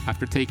feel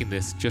after taking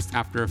this just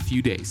after a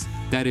few days.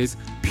 That is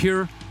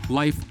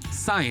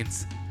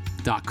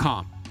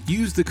purelifescience.com.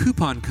 Use the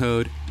coupon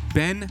code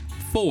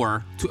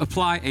BEN4 to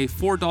apply a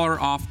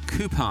 $4 off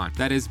coupon.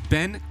 That is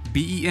BEN,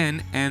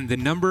 B-E-N, and the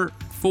number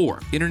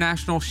 4.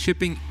 International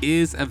shipping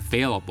is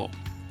available.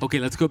 Okay,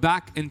 let's go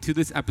back into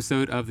this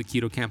episode of the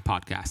Keto Camp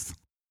podcast.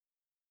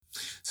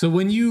 So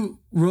when you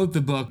wrote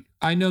the book,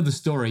 I know the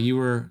story. You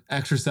were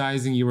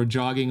exercising, you were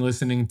jogging,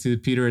 listening to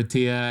Peter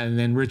Attia, and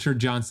then Richard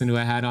Johnson, who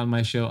I had on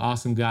my show,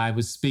 awesome guy,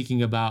 was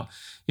speaking about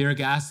uric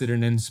acid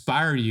and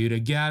inspire you to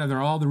gather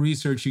all the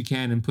research you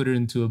can and put it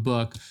into a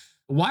book.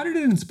 Why did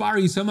it inspire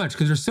you so much?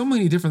 Because there's so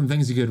many different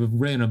things you could have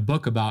written a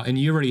book about, and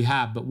you already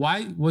have, but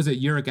why was it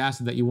uric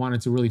acid that you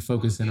wanted to really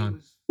focus in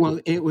on? Well,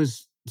 it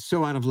was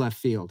so out of left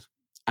field.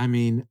 I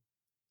mean,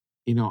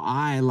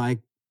 I, like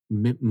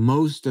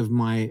most of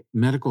my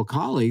medical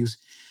colleagues,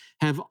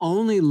 have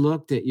only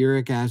looked at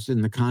uric acid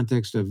in the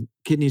context of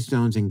kidney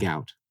stones and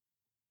gout.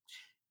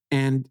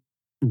 And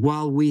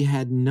while we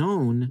had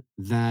known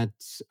that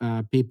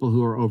people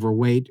who are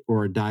overweight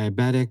or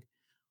diabetic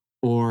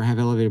or have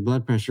elevated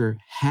blood pressure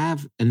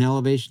have an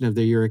elevation of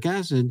their uric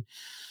acid,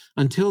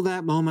 until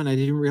that moment, I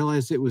didn't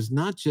realize it was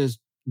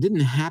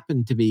didn't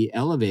happen to be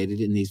elevated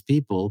in these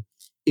people.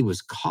 It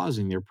was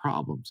causing their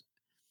problems.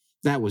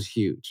 That was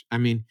huge. I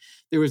mean,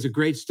 there was a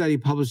great study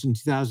published in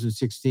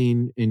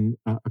 2016 in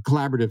a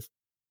collaborative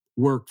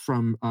work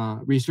from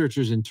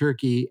researchers in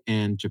Turkey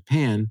and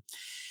Japan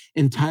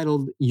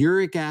entitled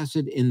Uric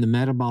Acid in the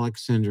Metabolic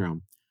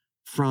Syndrome: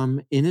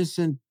 from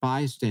innocent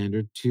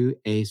bystander to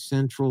a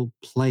central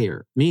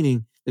player,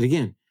 meaning that,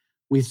 again,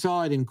 we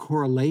saw it in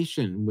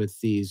correlation with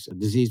these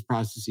disease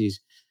processes,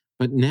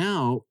 but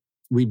now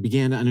we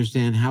began to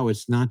understand how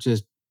it's not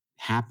just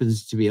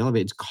happens to be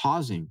elevated, it's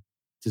causing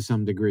to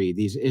some degree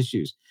these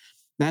issues.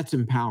 That's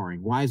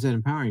empowering. Why is that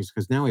empowering? It's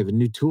because now we have a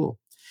new tool.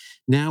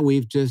 Now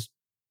we've just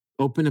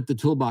opened up the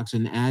toolbox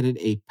and added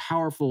a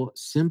powerful,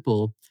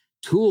 simple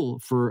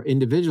tool for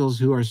individuals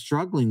who are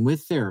struggling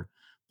with their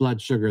blood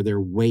sugar,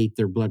 their weight,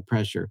 their blood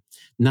pressure.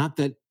 Not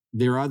that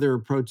their other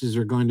approaches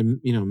are going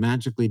to,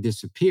 magically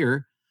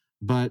disappear,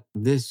 but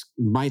this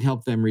might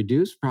help them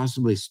reduce,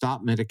 possibly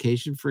stop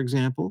medication, for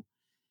example.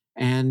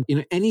 And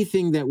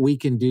anything that we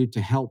can do to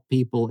help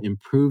people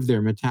improve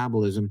their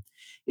metabolism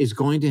is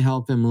going to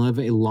help them live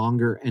a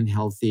longer and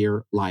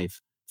healthier life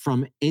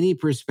from any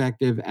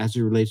perspective as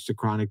it relates to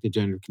chronic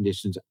degenerative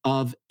conditions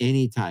of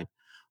any type,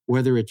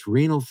 whether it's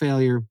renal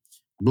failure,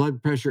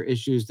 blood pressure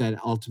issues that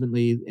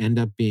ultimately end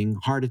up being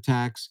heart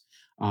attacks,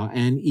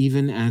 and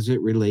even as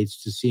it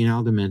relates to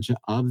senile dementia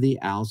of the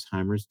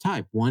Alzheimer's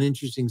type. One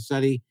interesting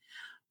study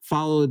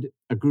followed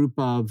a group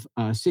of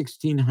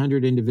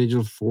 1,600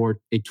 individuals for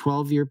a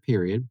 12-year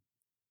period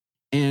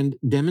and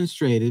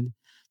demonstrated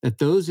that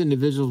those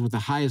individuals with the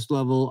highest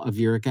level of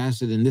uric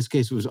acid, in this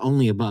case, it was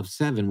only above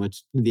 7,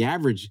 which the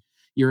average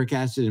uric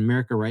acid in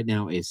America right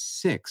now is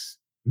 6.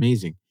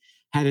 Amazing.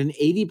 Had an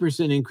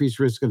 80% increased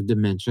risk of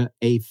dementia,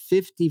 a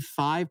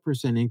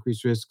 55%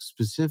 increased risk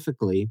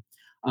specifically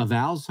of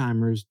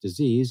Alzheimer's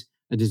disease,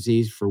 a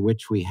disease for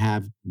which we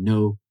have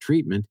no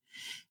treatment,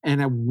 and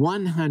a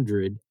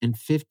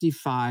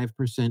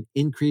 155%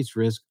 increased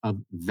risk of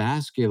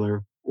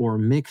vascular or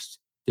mixed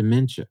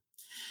dementia.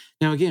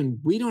 Now, again,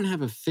 we don't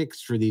have a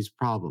fix for these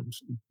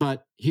problems,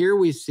 but here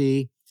we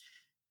see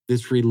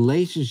this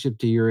relationship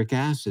to uric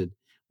acid.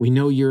 We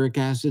know uric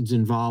acid's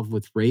involved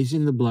with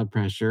raising the blood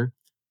pressure.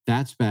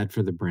 That's bad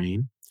for the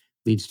brain,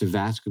 leads to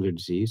vascular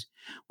disease.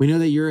 We know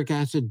that uric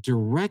acid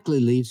directly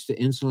leads to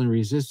insulin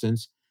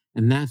resistance,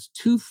 and that's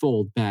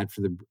twofold bad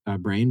for the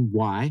brain.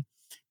 Why?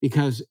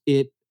 Because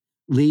it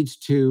leads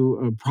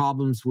to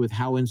problems with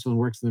how insulin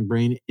works in the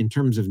brain in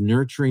terms of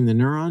nurturing the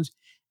neurons,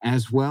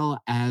 as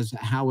well as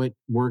how it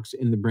works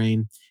in the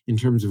brain in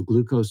terms of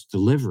glucose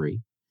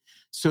delivery.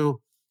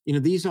 So,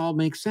 these all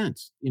make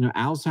sense.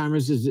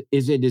 Alzheimer's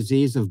is a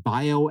disease of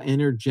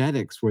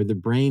bioenergetics where the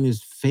brain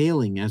is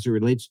failing as it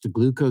relates to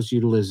glucose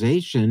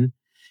utilization,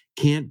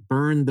 can't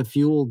burn the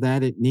fuel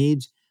that it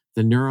needs.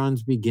 The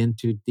neurons begin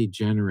to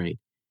degenerate.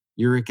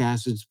 Uric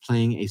acid's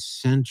playing a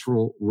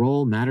central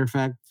role. Matter of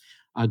fact,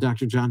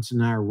 Dr.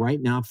 Johnson and I are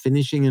right now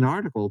finishing an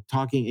article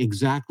talking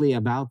exactly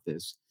about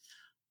this.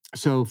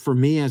 So for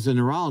me as a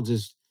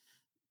neurologist,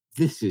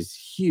 this is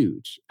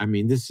huge. I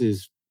mean,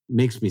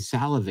 makes me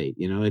salivate.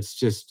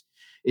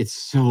 It's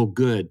so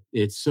good.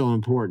 It's so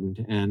important.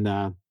 And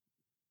I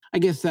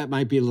guess that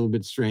might be a little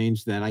bit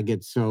strange that I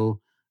get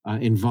so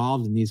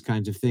involved in these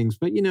kinds of things.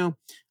 But,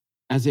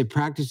 as a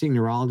practicing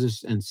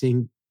neurologist and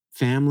seeing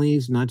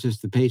families, not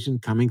just the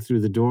patient coming through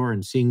the door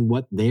and seeing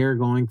what they're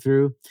going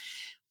through,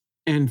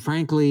 and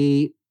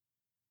frankly,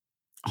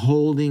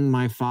 holding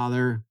my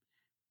father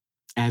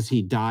as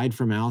he died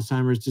from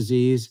Alzheimer's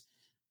disease,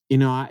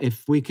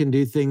 if we can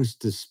do things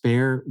to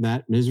spare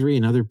that misery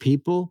in other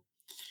people,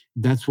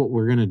 that's what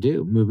we're going to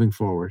do moving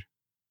forward.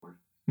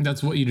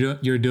 That's what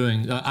you're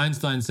doing.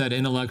 Einstein said,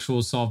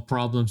 "Intellectuals solve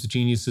problems,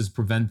 geniuses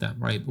prevent them."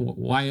 Right?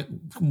 Why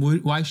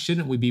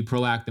shouldn't we be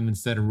proactive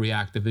instead of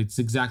reactive? It's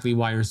exactly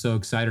why you're so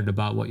excited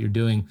about what you're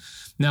doing.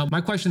 Now,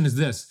 my question is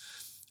this.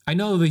 I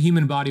know the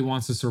human body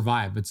wants to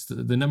survive. It's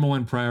the number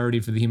one priority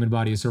for the human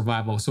body is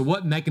survival. So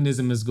what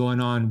mechanism is going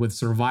on with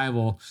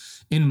survival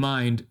in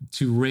mind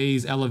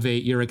to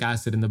elevate uric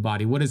acid in the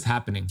body? What is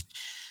happening?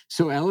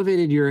 So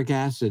elevated uric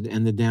acid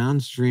and the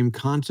downstream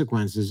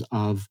consequences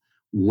of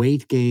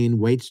weight gain,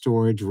 weight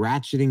storage,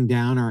 ratcheting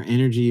down our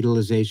energy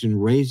utilization,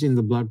 raising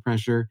the blood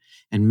pressure,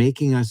 and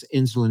making us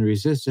insulin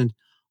resistant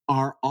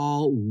are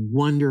all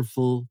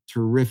wonderful,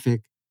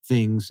 terrific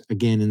things,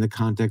 again, in the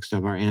context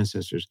of our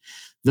ancestors.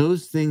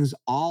 Those things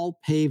all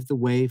paved the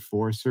way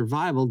for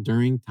survival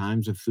during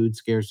times of food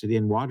scarcity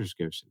and water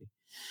scarcity.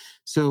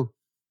 So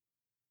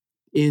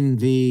in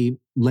the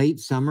late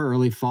summer,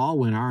 early fall,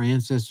 when our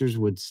ancestors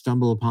would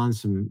stumble upon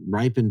some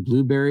ripened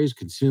blueberries,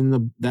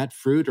 consume that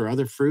fruit or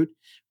other fruit,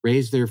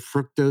 raise their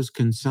fructose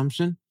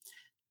consumption,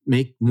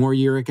 make more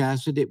uric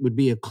acid, it would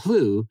be a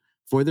clue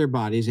for their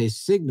bodies, a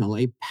signal,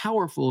 a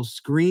powerful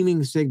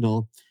screaming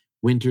signal,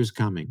 winter's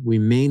coming. We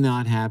may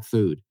not have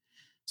food.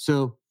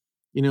 So,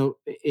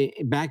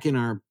 back in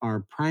our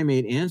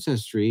primate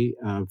ancestry,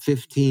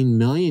 15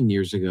 million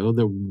years ago,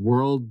 the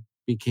world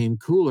became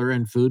cooler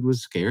and food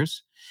was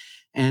scarce.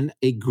 And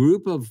a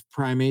group of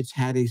primates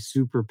had a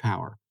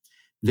superpower.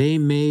 They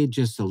made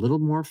just a little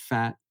more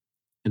fat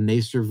and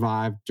they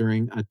survived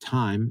during a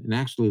time and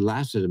actually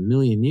lasted 1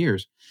 million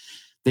years.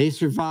 They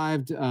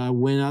survived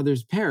when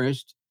others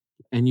perished.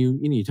 And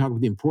you talk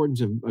about the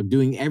importance of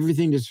doing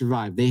everything to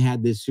survive. They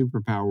had this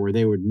superpower where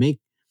they would make,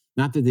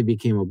 not that they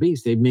became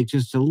obese, they'd make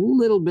just a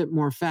little bit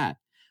more fat,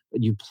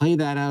 But you play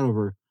that out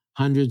over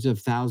hundreds of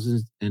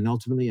thousands and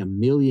ultimately a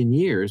million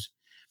years.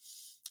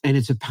 And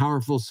it's a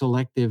powerful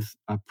selective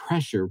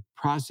pressure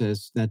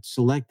process that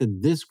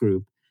selected this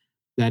group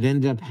that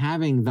ended up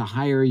having the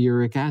higher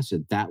uric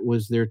acid. That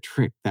was their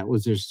trick. That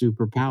was their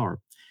superpower.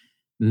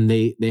 And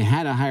they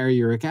had a higher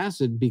uric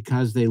acid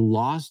because they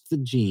lost the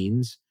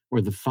genes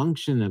or the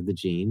function of the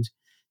genes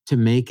to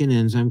make an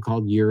enzyme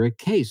called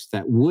uricase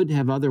that would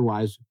have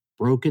otherwise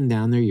broken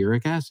down their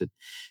uric acid.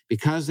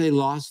 Because they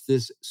lost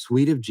this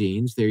suite of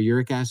genes, their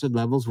uric acid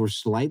levels were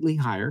slightly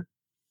higher.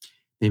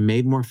 They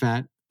made more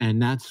fat.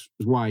 And that's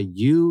why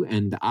you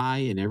and I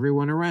and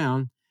everyone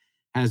around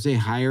has a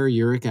higher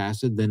uric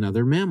acid than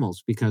other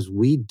mammals, because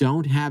we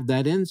don't have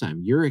that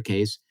enzyme,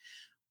 uricase.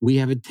 We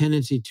have a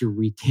tendency to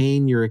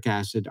retain uric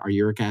acid. Our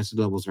uric acid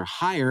levels are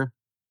higher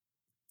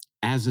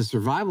as a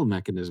survival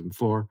mechanism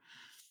for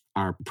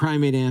our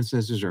primate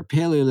ancestors, our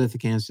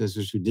Paleolithic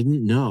ancestors who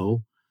didn't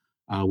know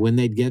when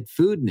they'd get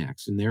food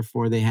next. And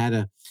therefore, they had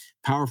a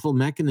powerful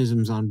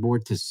mechanisms on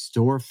board to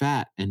store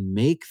fat and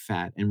make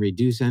fat and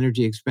reduce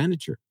energy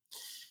expenditure.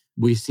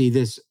 We see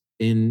this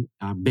in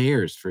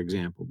bears, for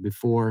example.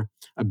 Before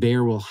a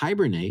bear will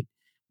hibernate,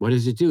 what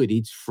does it do? It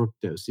eats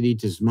fructose. It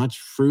eats as much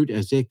fruit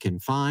as it can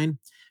find,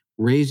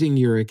 raising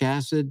uric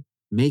acid,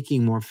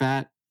 making more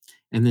fat,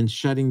 and then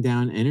shutting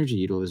down energy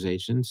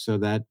utilization so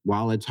that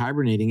while it's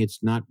hibernating,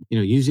 it's not,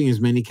 using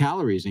as many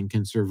calories and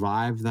can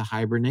survive the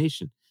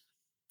hibernation.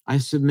 I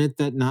submit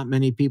that not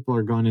many people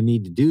are going to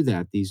need to do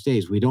that these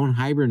days. We don't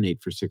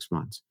hibernate for 6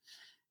 months,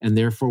 and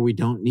therefore we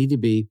don't need to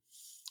be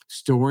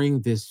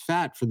storing this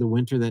fat for the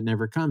winter that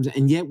never comes.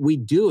 And yet we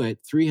do it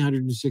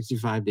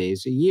 365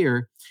 days a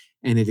year.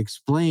 And it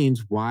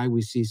explains why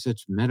we see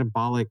such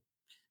metabolic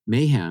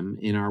mayhem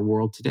in our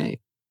world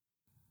today.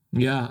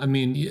 Yeah, I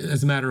mean,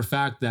 as a matter of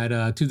fact,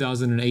 that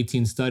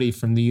 2018 study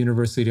from the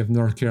University of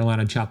North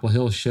Carolina, Chapel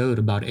Hill showed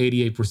about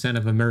 88%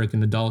 of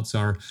American adults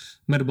are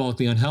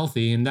metabolically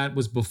unhealthy. And that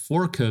was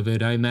before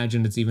COVID. I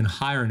imagine it's even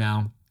higher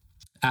now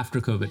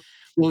after COVID.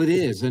 Well, it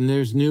is. And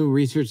there's new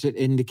research that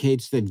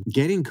indicates that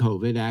getting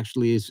COVID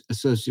actually is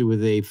associated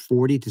with a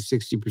 40 to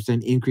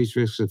 60% increased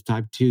risk of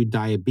type 2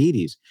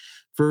 diabetes.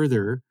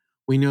 Further,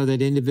 we know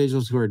that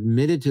individuals who are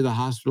admitted to the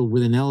hospital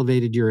with an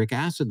elevated uric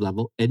acid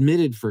level,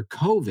 admitted for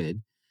COVID,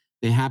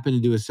 they happen to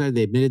do a study,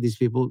 they admitted these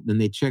people, then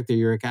they check their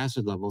uric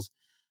acid levels.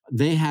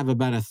 They have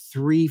about a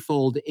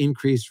threefold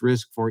increased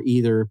risk for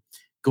either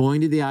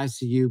going to the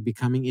ICU,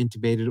 becoming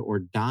intubated, or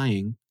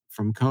dying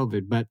from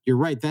COVID. But you're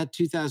right, that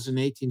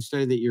 2018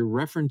 study that you're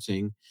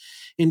referencing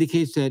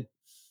indicates that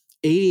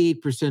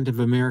 88% of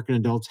American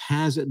adults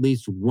has at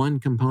least one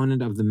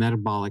component of the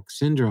metabolic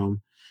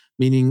syndrome,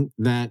 meaning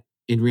that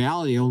in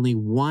reality, only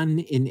 1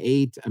 in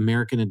 8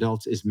 American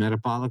adults is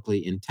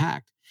metabolically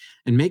intact.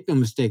 And make no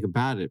mistake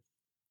about it,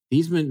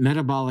 these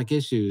metabolic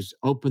issues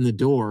open the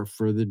door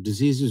for the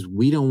diseases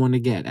we don't want to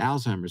get: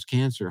 Alzheimer's,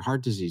 cancer,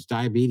 heart disease,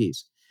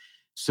 diabetes.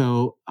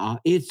 So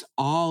it's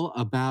all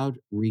about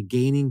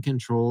regaining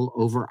control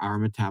over our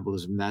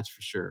metabolism, that's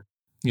for sure.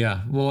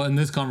 Yeah. Well, in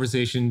this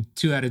conversation,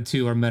 2 out of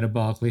 2 are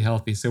metabolically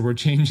healthy. So we're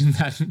changing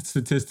that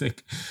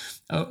statistic.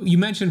 You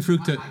mentioned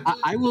fructose.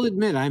 I will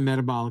admit I'm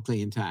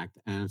metabolically intact.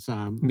 And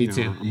so Me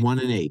too. I'm 1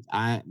 in 8.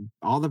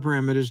 All the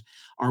parameters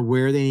are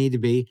where they need to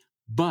be,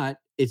 but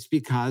it's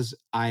because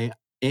I,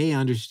 A,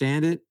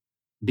 understand it,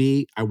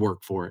 B, I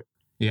work for it.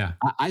 Yeah.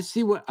 I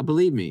see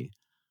believe me,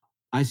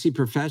 I see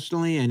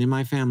professionally and in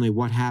my family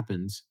what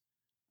happened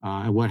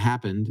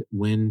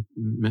when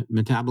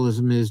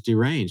metabolism is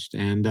deranged.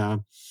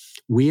 And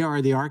we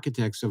are the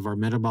architects of our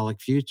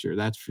metabolic future,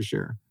 that's for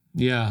sure.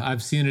 Yeah,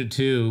 I've seen it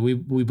too.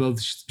 We both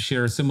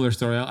share a similar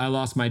story. I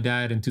lost my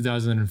dad in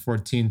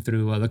 2014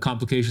 through the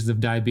complications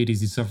of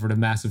diabetes. He suffered a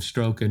massive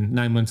stroke, and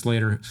 9 months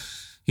later,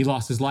 he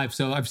lost his life.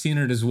 So I've seen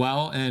it as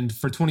well. And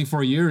for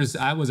 24 years,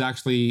 I was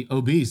actually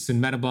obese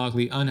and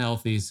metabolically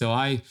unhealthy. So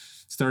I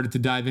started to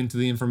dive into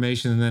the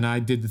information, and then I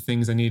did the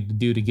things I needed to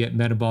do to get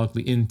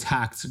metabolically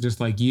intact, just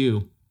like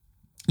you.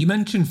 You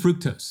mentioned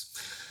fructose.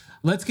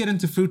 Let's get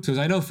into fructose.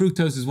 I know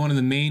fructose is one of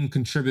the main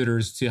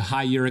contributors to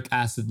high uric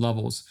acid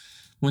levels.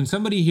 When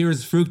somebody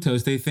hears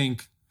fructose, they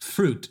think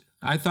fruit.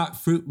 I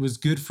thought fruit was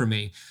good for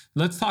me.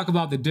 Let's talk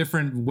about the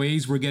different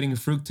ways we're getting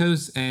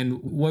fructose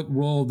and what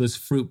role does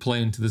fruit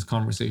play into this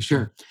conversation.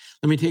 Sure.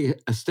 Let me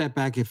take a step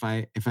back, if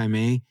I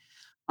may.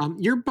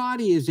 Your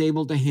body is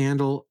able to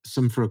handle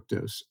some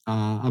fructose,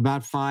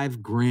 about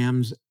 5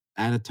 grams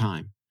at a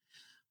time.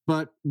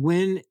 But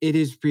when it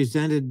is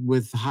presented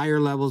with higher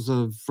levels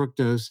of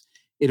fructose,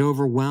 it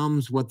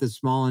overwhelms what the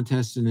small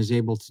intestine is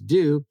able to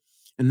do.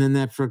 And then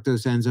that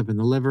fructose ends up in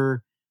the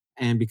liver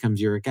and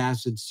becomes uric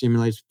acid,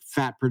 stimulates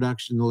fat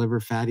production in the liver,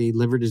 fatty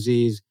liver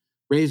disease,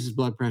 raises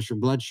blood pressure,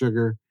 blood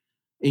sugar,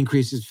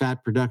 increases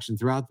fat production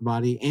throughout the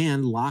body,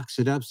 and locks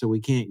it up so we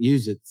can't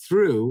use it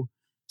through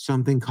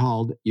something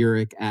called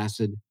uric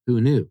acid.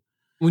 Who knew?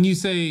 When you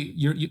say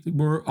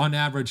we're on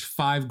average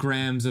 5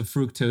 grams of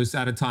fructose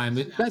at a time,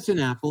 That's an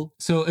apple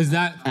so is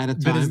that at a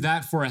but is time.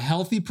 that for a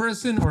healthy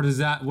person, or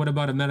what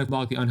about a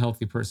metabolically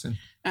unhealthy person?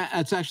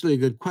 That's actually a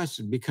good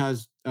question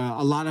because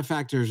a lot of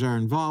factors are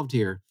involved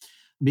here.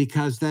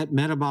 Because that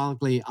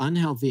metabolically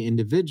unhealthy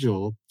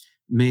individual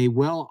may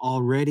well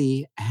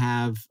already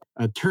have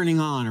a turning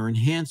on or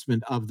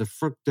enhancement of the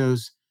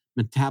fructose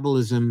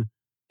metabolism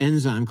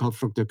enzyme called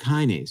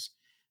fructokinase.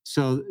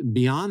 So,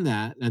 beyond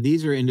that, now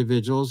these are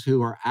individuals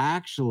who are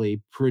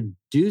actually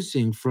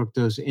producing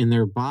fructose in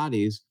their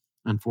bodies,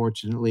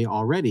 unfortunately,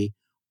 already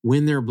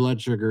when their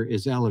blood sugar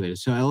is elevated.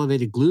 So,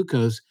 elevated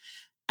glucose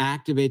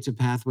activates a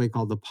pathway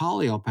called the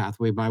polyol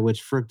pathway by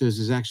which fructose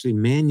is actually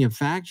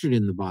manufactured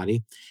in the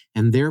body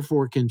and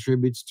therefore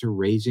contributes to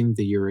raising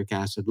the uric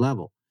acid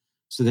level.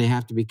 So they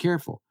have to be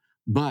careful.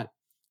 But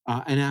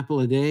an apple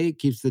a day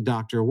keeps the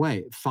doctor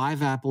away.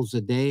 5 apples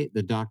a day,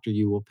 the doctor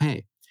you will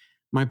pay.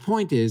 My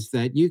point is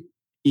that you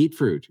eat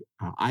fruit.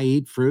 I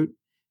eat fruit,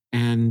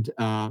 and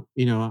an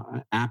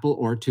apple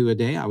or two a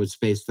day. I would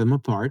space them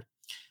apart.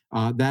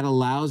 That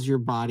allows your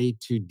body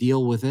to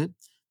deal with it.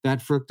 That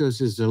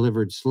fructose is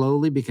delivered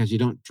slowly because you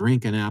don't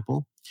drink an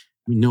apple.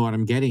 You know what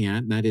I'm getting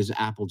at, and that is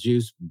apple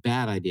juice.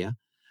 Bad idea.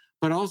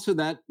 But also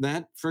that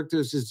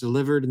fructose is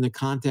delivered in the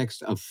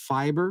context of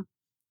fiber,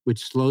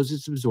 which slows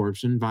its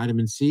absorption,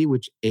 vitamin C,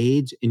 which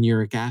aids in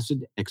uric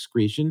acid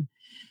excretion,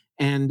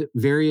 and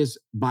various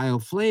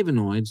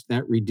bioflavonoids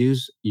that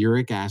reduce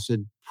uric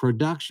acid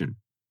production.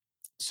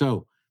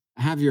 So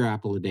have your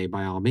apple a day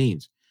by all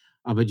means,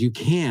 but you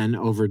can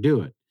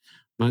overdo it.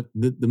 But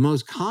the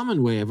most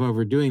common way of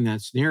overdoing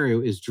that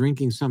scenario is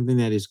drinking something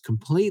that is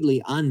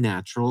completely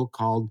unnatural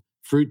called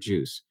fruit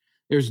juice.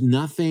 There's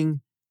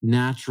nothing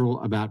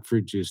natural about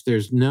fruit juice.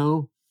 There's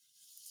no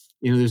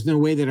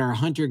way that our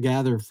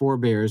hunter-gatherer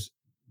forebears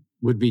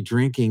would be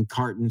drinking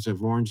cartons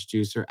of orange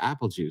juice or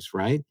apple juice,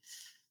 right?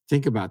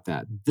 Think about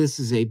that. This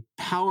is a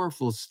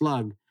powerful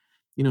slug.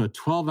 A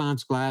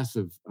 12-ounce glass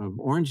of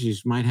orange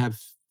juice might have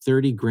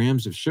 30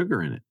 grams of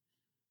sugar in it.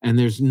 And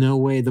there's no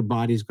way the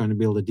body's going to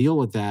be able to deal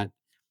with that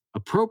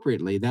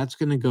appropriately. That's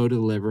going to go to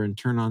the liver and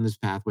turn on this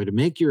pathway to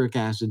make uric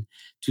acid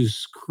to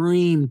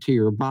scream to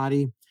your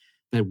body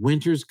that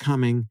winter's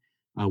coming.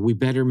 We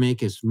better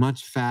make as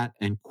much fat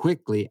and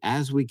quickly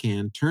as we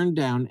can, turn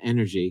down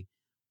energy,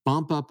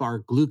 bump up our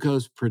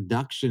glucose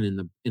production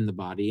in the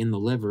body, in the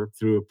liver,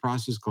 through a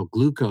process called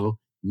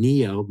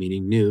gluconeo,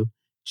 meaning new,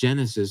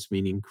 genesis,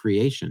 meaning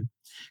creation,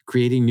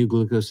 creating new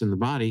glucose in the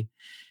body,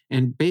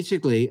 and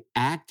basically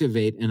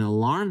activate an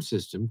alarm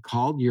system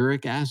called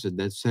uric acid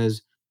that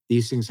says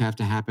these things have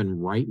to happen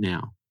right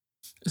now.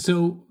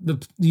 So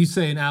you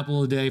say an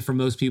apple a day for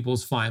most people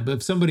is fine, but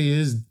if somebody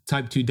is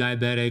type 2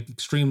 diabetic,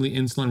 extremely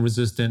insulin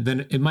resistant,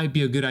 then it might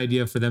be a good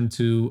idea for them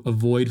to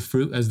avoid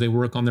fruit as they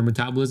work on their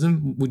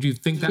metabolism. Would you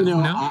think that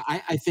now?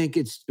 I think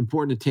it's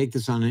important to take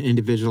this on an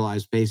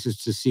individualized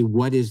basis to see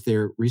what is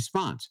their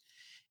response.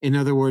 In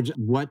other words,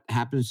 what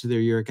happens to their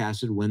uric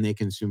acid when they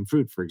consume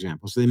fruit, for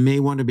example. So they may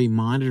want to be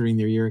monitoring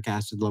their uric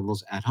acid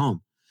levels at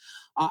home.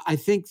 I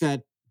think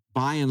that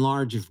by and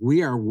large, if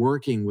we are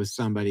working with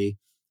somebody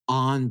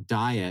on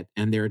diet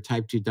and they're a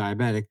type 2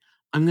 diabetic,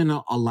 I'm going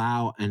to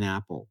allow an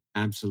apple,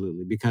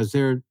 absolutely, because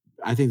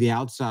I think the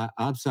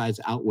upsides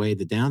outweigh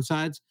the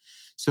downsides.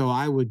 So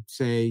I would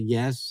say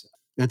yes.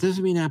 That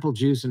doesn't mean apple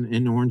juice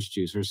and orange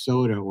juice or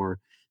soda or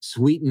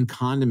sweetened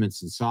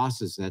condiments and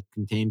sauces that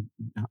contain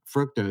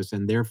fructose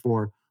and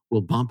therefore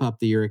will bump up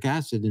the uric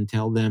acid and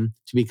tell them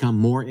to become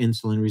more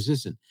insulin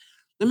resistant.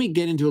 Let me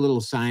get into a little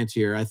science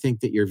here. I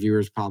think that your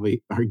viewers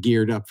probably are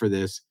geared up for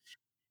this.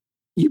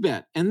 You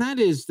bet. And that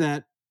is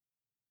that,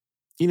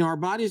 our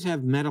bodies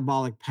have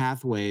metabolic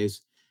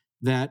pathways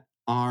that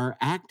are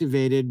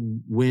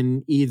activated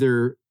when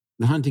either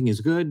the hunting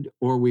is good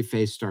or we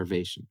face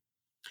starvation.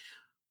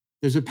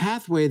 There's a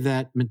pathway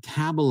that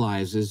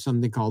metabolizes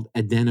something called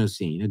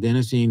adenosine.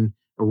 Adenosine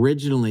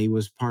originally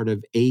was part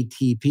of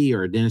ATP,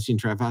 or adenosine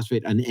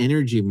triphosphate, an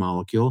energy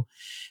molecule.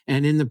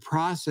 And in the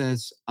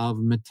process of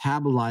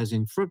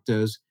metabolizing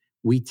fructose,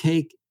 we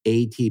take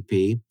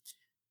ATP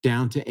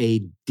down to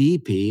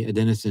ADP,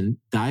 adenosine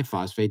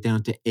diphosphate,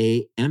 down to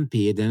AMP,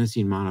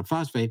 adenosine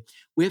monophosphate.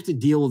 We have to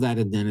deal with that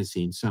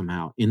adenosine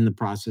somehow in the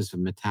process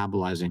of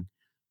metabolizing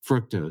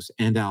fructose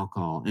and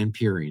alcohol and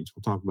purines.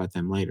 We'll talk about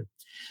them later.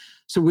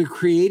 So we're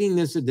creating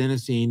this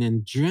adenosine,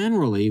 and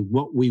generally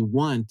what we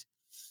want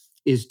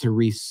is to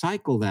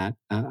recycle that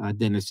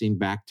adenosine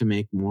back to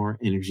make more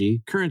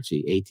energy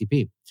currency,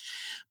 ATP.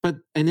 But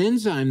an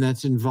enzyme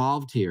that's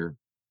involved here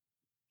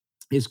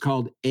is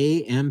called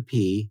AMP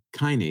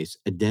kinase,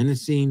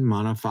 adenosine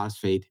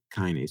monophosphate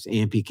kinase,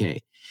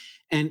 AMPK.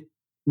 And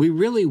we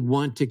really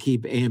want to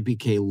keep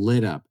AMPK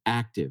lit up,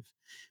 active,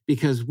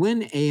 because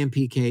when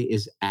AMPK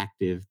is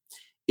active,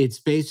 it's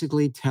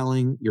basically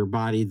telling your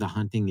body the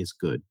hunting is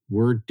good.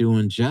 We're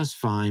doing just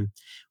fine.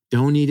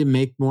 Don't need to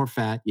make more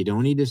fat. You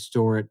don't need to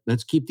store it.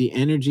 Let's keep the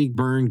energy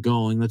burn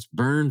going. Let's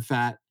burn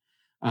fat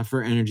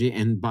for energy.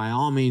 And by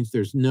all means,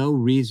 there's no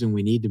reason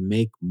we need to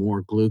make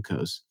more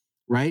glucose,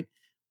 right?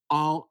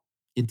 All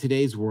in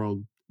today's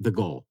world, the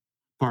goal,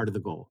 part of the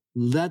goal.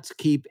 Let's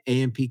keep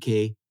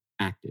AMPK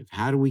active.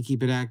 How do we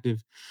keep it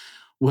active?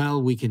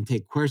 Well, we can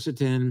take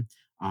quercetin.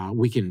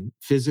 We can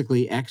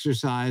physically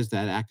exercise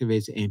that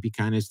activates AMP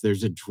kinase.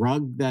 There's a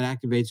drug that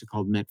activates it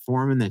called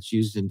metformin that's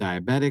used in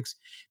diabetics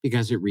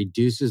because it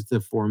reduces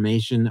the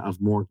formation of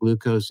more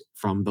glucose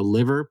from the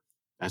liver.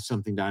 That's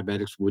something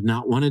diabetics would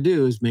not want to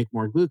do, is make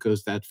more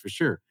glucose, that's for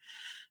sure.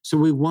 So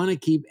we want to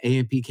keep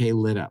AMPK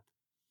lit up.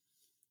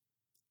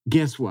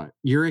 Guess what?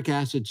 Uric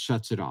acid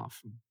shuts it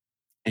off.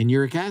 And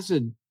uric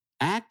acid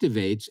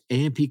activates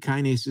AMP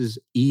kinase's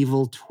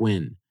evil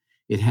twin.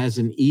 It has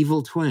an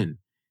evil twin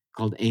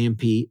called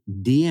AMP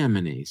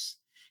deaminase.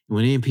 And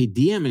when AMP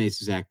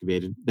deaminase is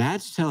activated,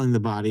 that's telling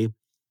the body,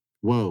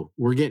 whoa,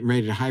 we're getting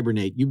ready to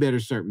hibernate. You better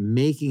start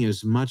making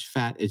as much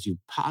fat as you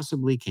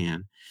possibly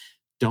can.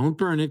 Don't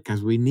burn it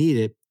because we need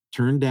it.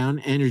 Turn down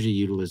energy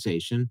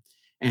utilization.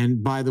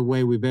 And by the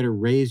way, we better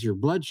raise your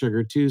blood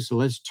sugar too. So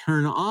let's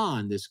turn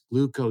on this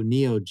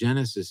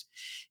gluconeogenesis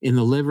in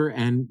the liver.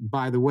 And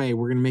by the way,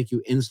 we're going to make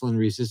you insulin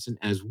resistant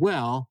as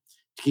well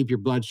to keep your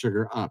blood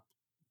sugar up.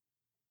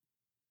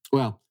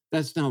 Well,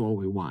 that's not what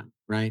we want,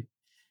 right?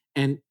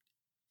 And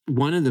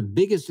one of the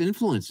biggest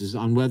influences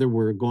on whether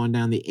we're going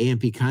down the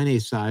AMP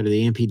kinase side or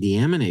the AMP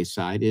deaminase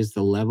side is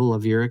the level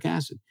of uric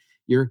acid.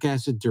 Uric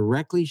acid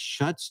directly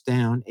shuts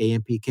down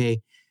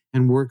AMPK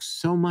and works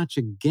so much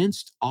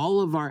against all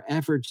of our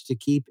efforts to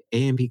keep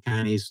AMP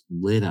kinase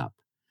lit up.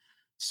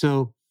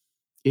 So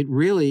it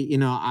really,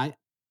 I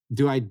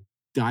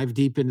dive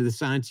deep into the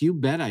science? You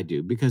bet I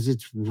do, because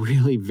it's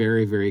really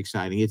very, very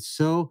exciting. It's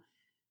so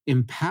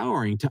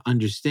empowering to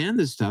understand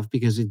this stuff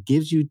because it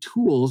gives you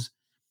tools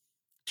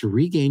to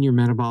regain your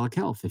metabolic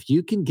health. If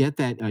you can get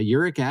that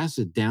uric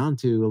acid down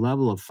to a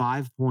level of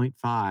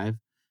 5.5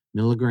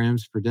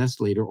 milligrams per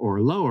deciliter or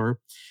lower,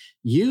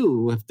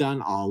 you have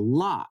done a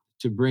lot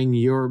to bring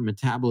your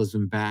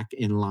metabolism back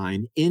in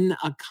line in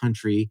a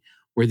country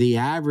where the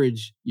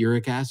average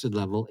uric acid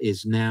level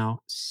is now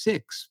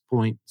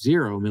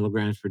 6.0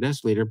 milligrams per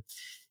deciliter.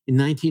 In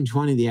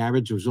 1920, the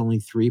average was only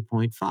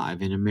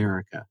 3.5 in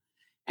America.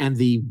 And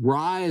the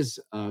rise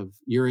of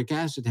uric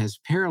acid has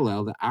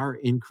paralleled our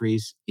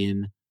increase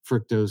in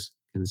fructose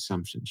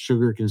consumption,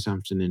 sugar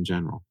consumption in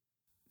general.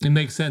 It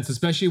makes sense,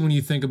 especially when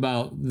you think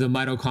about the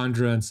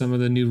mitochondria and some of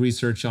the new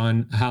research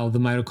on how the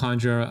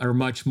mitochondria are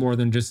much more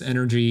than just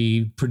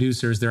energy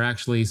producers. They're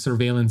actually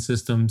surveillance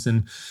systems.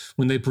 And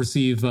when they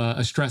perceive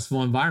a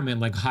stressful environment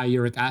like high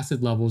uric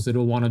acid levels,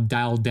 it'll want to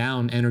dial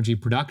down energy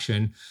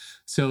production.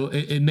 So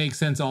it makes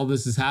sense all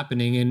this is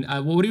happening.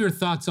 And what are your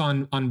thoughts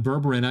on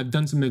berberine? I've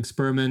done some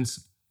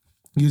experiments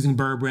using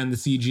berberine, the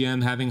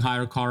CGM, having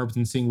higher carbs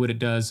and seeing what it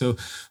does. So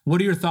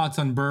what are your thoughts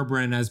on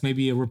berberine as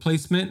maybe a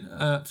replacement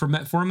for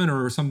metformin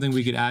or something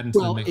we could add into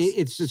the mix? Well,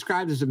 it's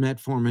described as a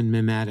metformin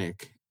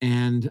mimetic.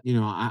 And,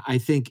 I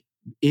think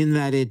in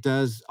that it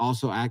does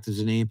also act as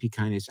an AMP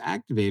kinase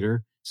activator,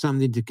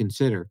 something to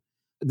consider.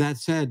 That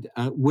said,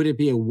 would it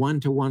be a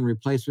one-to-one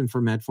replacement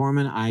for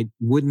metformin? I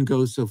wouldn't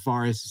go so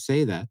far as to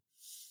say that.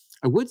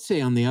 I would say,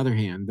 on the other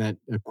hand, that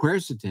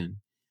quercetin,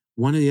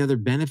 one of the other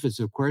benefits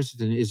of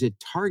quercetin is it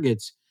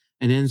targets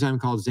an enzyme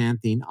called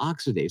xanthine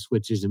oxidase,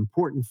 which is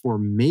important for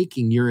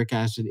making uric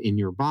acid in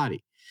your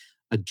body.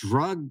 A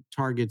drug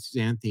targets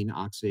xanthine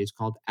oxidase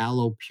called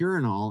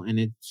allopurinol, and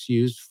it's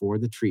used for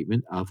the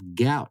treatment of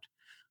gout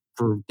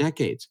for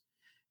decades.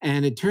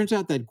 And it turns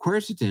out that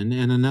quercetin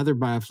and another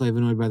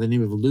bioflavonoid by the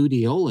name of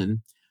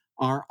luteolin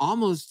are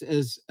almost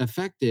as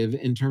effective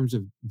in terms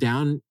of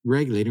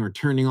down-regulating or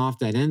turning off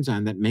that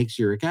enzyme that makes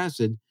uric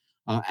acid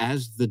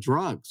as the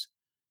drugs.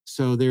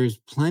 So there's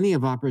plenty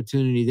of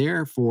opportunity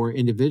there for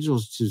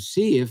individuals to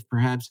see if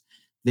perhaps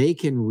they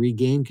can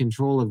regain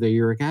control of their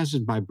uric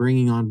acid by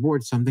bringing on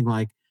board something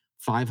like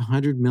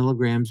 500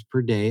 milligrams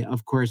per day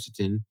of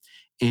quercetin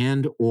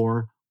and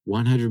or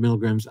 100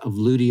 milligrams of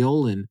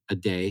luteolin a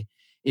day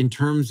in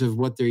terms of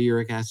what their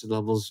uric acid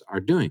levels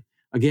are doing.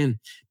 Again,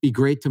 be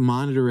great to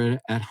monitor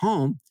it at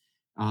home.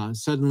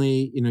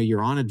 Suddenly,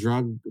 you're on a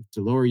drug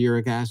to lower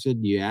uric acid.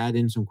 You add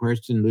in some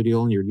quercetin,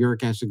 luteolin, your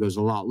uric acid goes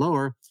a lot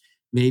lower.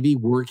 Maybe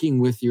working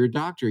with your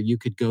doctor, you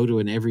could go to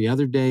an every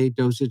other day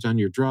dosage on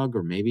your drug,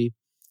 or maybe,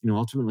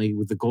 ultimately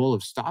with the goal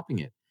of stopping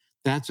it.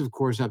 That's, of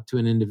course, up to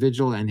an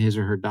individual and his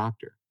or her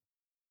doctor.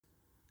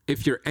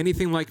 If you're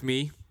anything like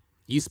me,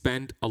 you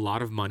spend a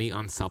lot of money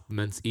on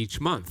supplements each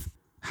month.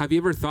 Have you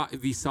ever thought if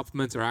these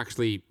supplements are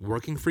actually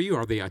working for you?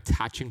 Are they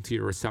attaching to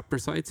your receptor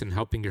sites and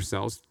helping your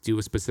cells do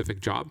a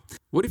specific job?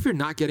 What if you're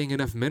not getting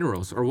enough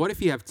minerals? Or what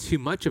if you have too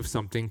much of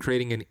something,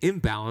 creating an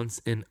imbalance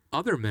in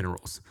other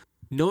minerals?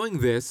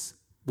 Knowing this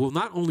will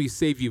not only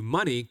save you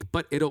money,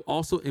 but it'll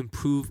also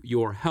improve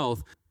your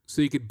health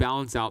so you could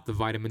balance out the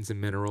vitamins and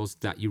minerals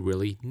that you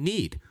really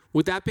need.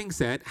 With that being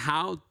said,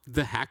 how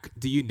the heck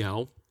do you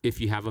know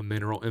if you have a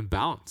mineral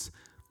imbalance?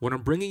 What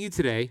I'm bringing you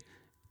today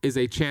is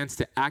a chance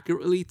to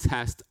accurately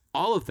test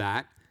all of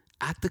that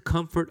at the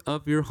comfort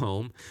of your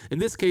home. In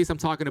this case, I'm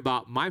talking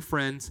about my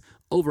friends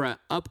over at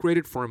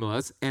Upgraded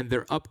Formulas and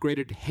their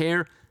upgraded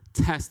hair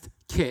test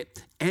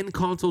kit and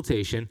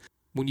consultation.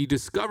 When you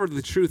discover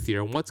the truth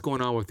here and what's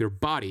going on with your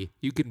body,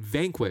 you can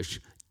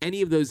vanquish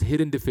any of those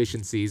hidden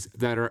deficiencies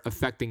that are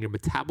affecting your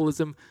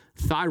metabolism,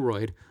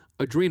 thyroid,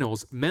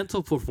 adrenals,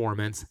 mental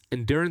performance,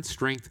 endurance,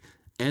 strength,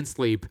 and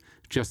sleep,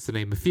 just to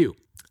name a few.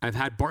 I've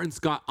had Barton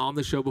Scott on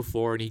the show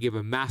before, and he gave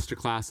a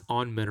masterclass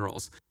on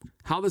minerals.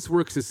 How this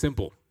works is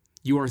simple.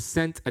 You are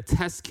sent a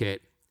test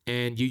kit,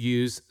 and you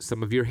use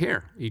some of your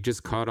hair. You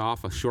just cut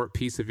off a short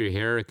piece of your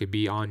hair. It could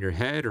be on your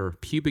head or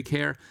pubic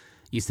hair.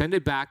 You send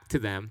it back to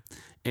them,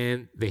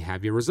 and they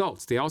have your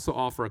results. They also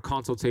offer a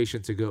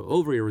consultation to go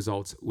over your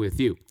results with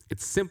you.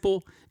 It's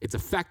simple, it's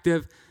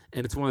effective,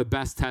 and it's one of the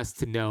best tests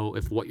to know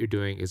if what you're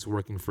doing is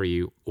working for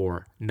you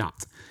or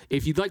not.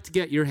 If you'd like to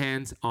get your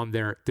hands on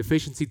their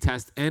deficiency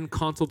test and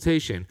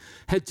consultation,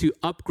 head to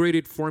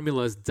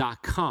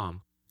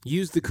upgradedformulas.com.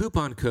 Use the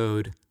coupon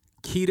code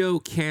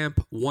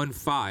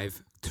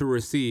KETOCAMP15 to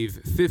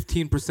receive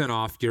 15%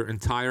 off your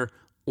entire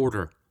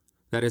order.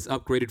 That is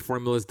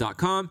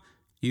upgradedformulas.com.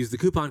 Use the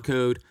coupon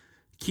code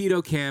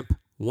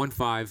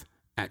KETOCAMP15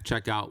 at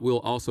checkout. We'll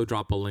also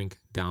drop a link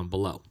down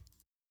below.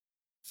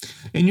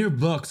 In your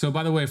book, so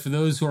by the way, for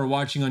those who are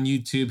watching on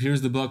YouTube,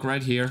 here's the book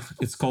right here.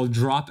 It's called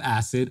Drop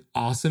Acid.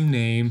 Awesome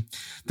name.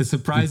 The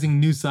surprising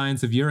new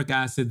science of uric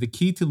acid, the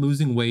key to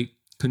losing weight,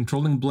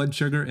 controlling blood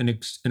sugar, and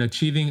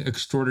achieving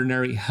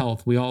extraordinary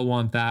health. We all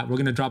want that. We're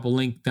going to drop a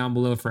link down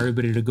below for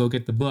everybody to go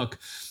get the book.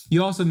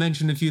 You also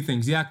mentioned a few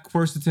things. Yeah,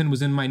 quercetin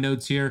was in my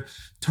notes here.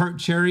 Tart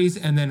cherries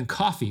and then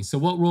coffee. So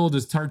what role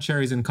does tart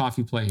cherries and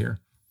coffee play here?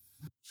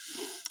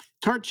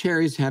 Tart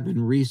cherries have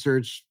been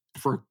researched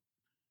for a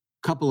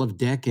couple of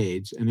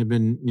decades and have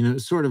been,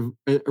 sort of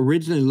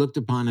originally looked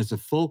upon as a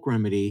folk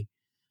remedy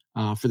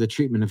for the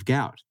treatment of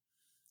gout.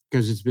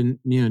 Because it's been,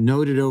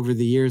 noted over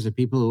the years that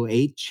people who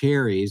ate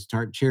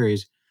tart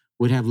cherries,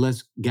 would have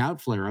less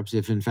gout flare-ups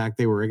if, in fact,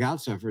 they were a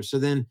gout sufferer. So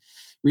then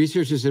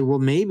researchers said, well,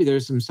 maybe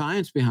there's some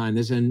science behind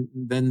this. And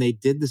then they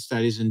did the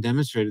studies and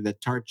demonstrated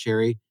that tart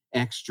cherry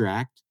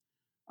extract,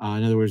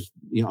 in other words,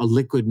 a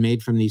liquid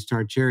made from these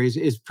tart cherries,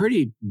 is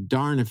pretty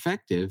darn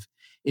effective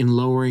in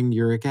lowering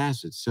uric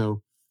acid.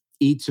 So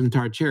eat some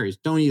tart cherries.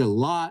 Don't eat a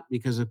lot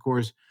because, of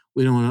course,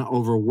 we don't want to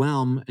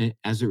overwhelm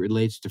as it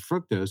relates to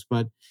fructose,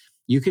 but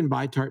you can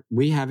buy tart.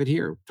 We have it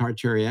here, tart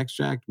cherry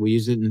extract. We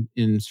use it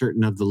in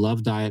certain of the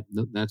Love diet.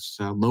 That's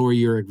lower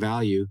uric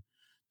value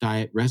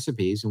diet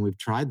recipes, and we've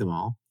tried them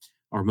all,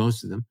 or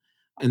most of them.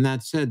 And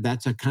that said,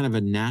 that's a kind of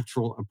a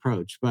natural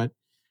approach. But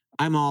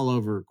I'm all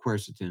over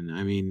quercetin.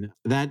 I mean,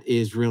 that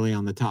is really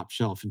on the top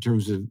shelf in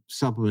terms of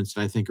supplements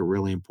that I think are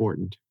really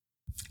important.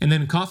 And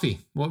then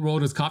coffee. What role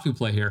does coffee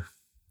play here?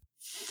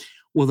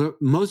 Well, the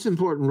most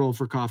important role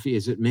for coffee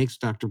is it makes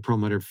Dr.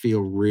 Perlmutter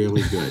feel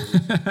really good.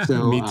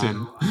 So, Me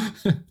too.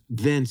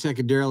 Then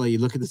secondarily, you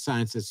look at the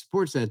science that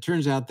supports that. It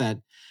turns out that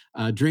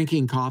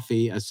drinking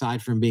coffee,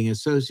 aside from being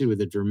associated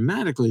with a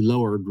dramatically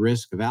lowered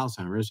risk of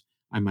Alzheimer's,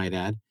 I might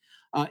add,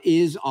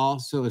 is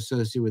also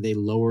associated with a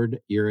lowered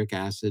uric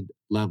acid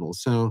level.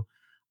 So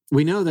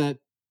we know that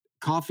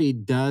coffee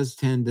does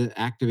tend to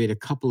activate a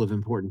couple of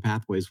important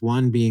pathways,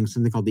 one being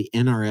something called the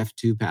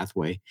NRF2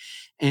 pathway.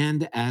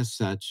 And as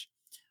such,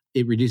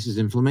 it reduces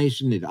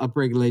inflammation, it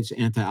upregulates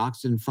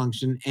antioxidant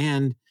function,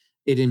 and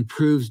it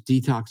improves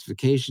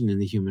detoxification in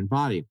the human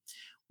body.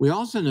 We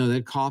also know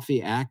that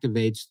coffee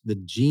activates the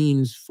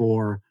genes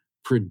for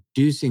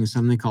producing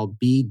something called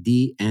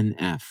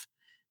BDNF.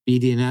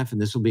 BDNF,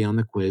 and this will be on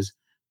the quiz,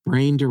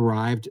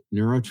 brain-derived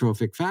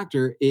neurotrophic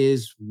factor,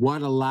 is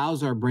what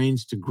allows our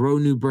brains to grow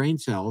new brain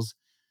cells,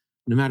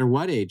 no matter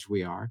what age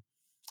we are,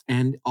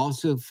 and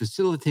also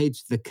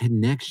facilitates the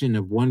connection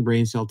of one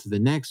brain cell to the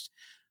next,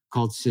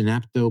 called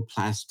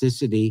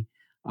synaptoplasticity.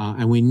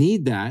 And we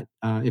need that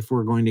if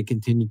we're going to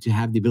continue to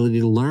have the ability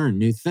to learn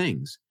new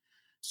things.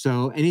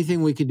 So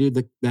anything we could do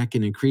that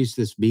can increase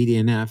this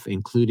BDNF,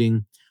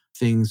 including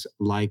things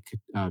like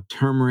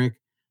turmeric.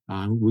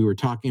 We were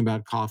talking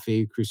about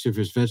coffee,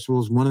 cruciferous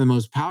vegetables. One of the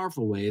most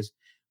powerful ways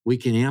we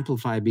can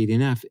amplify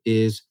BDNF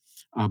is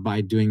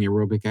by doing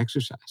aerobic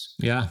exercise.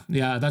 Yeah.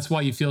 That's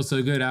why you feel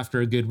so good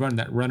after a good run,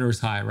 that runner's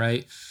high,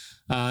 right?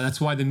 That's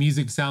why the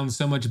music sounds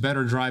so much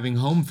better driving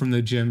home from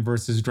the gym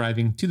versus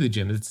driving to the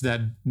gym. It's that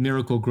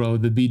miracle grow,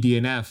 the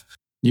BDNF.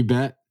 You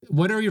bet.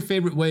 What are your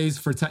favorite ways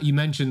for, you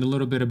mentioned a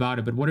little bit about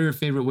it, but what are your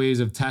favorite ways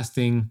of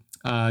testing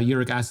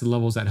uric acid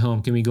levels at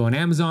home? Can we go on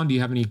Amazon? Do you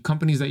have any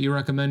companies that you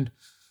recommend?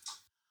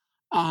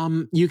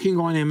 You can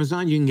go on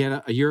Amazon. You can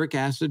get a uric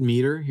acid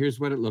meter. Here's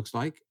what it looks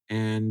like.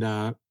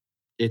 And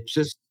it's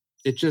just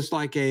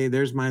like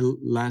there's my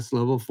last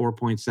level,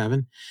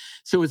 4.7.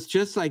 So it's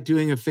just like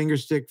doing a finger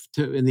stick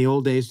in the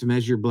old days to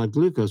measure your blood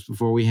glucose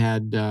before we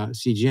had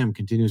CGM,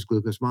 continuous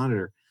glucose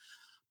monitor.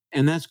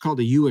 And that's called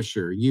a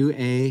UAssure,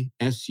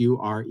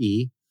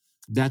 UASURE.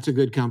 That's a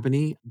good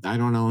company. I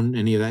don't own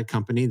any of that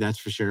company, that's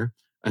for sure.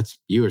 That's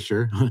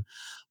UAssure.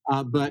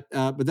 But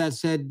that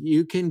said,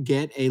 you can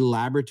get a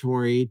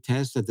laboratory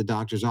test at the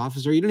doctor's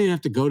office, or you don't even have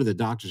to go to the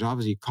doctor's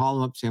office. You call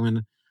them up, say,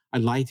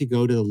 I'd like to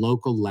go to the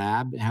local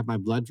lab, have my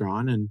blood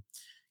drawn, and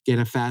get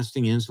a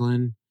fasting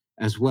insulin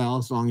as well,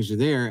 as long as you're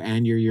there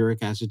and your uric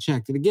acid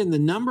checked. And again, the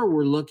number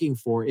we're looking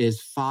for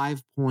is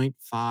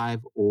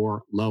 5.5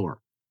 or lower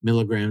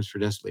milligrams per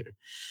deciliter.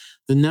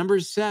 The number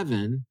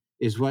 7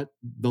 is what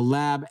the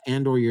lab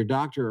and or your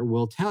doctor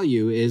will tell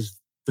you is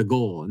the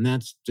goal, and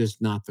that's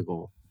just not the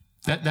goal.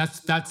 That's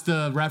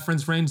the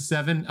reference range.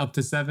 7 up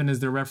to 7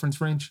 is their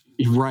reference range.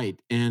 Right.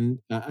 And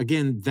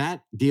again,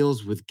 that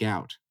deals with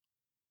gout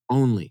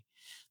only.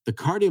 The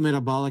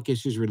cardiometabolic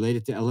issues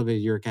related to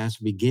elevated uric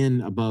acid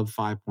begin above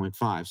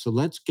 5.5. So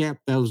let's get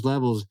those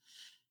levels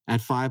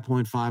at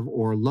 5.5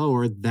 or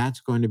lower.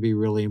 That's going to be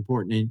really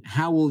important. And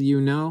how will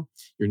you know?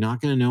 You're not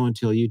going to know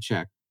until you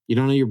check. You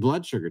don't know your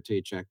blood sugar till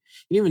you check.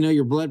 You don't even know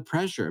your blood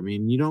pressure. I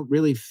mean, you don't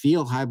really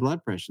feel high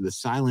blood pressure, the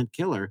silent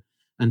killer,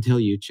 until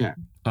you check.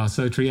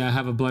 So true. Yeah, I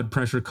have a blood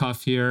pressure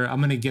cuff here. I'm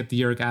going to get the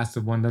uric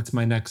acid one. That's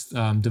my next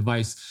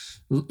device.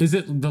 Is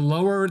it the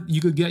lower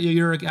you could get your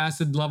uric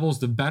acid levels,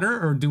 the better,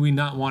 or do we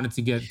not want it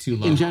to get too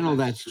low? In general,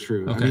 that's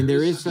true. Okay. I mean,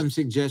 there is some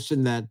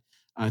suggestion that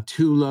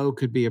too low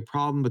could be a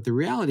problem, but the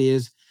reality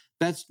is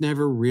that's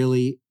never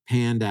really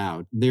panned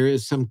out. There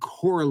is some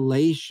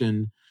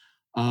correlation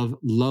of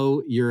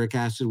low uric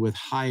acid with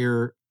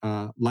higher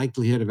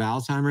likelihood of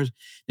Alzheimer's.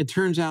 It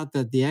turns out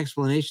that the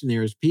explanation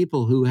there is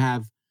people who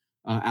have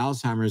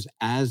Alzheimer's,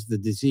 as the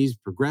disease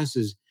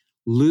progresses,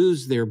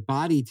 lose their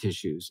body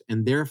tissues,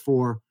 and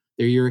therefore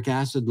their uric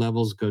acid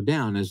levels go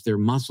down as their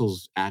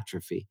muscles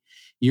atrophy.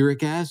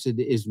 Uric acid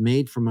is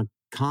made from a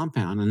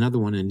compound, another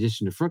one in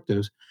addition to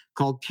fructose,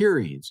 called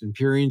purines. And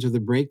purines are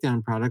the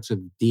breakdown products of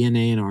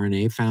DNA and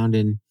RNA found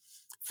in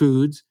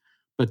foods.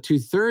 But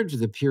 2/3 of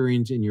the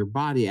purines in your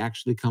body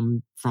actually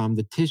come from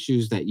the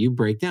tissues that you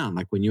break down.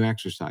 Like when you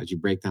exercise, you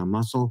break down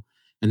muscle,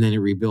 and then it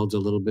rebuilds a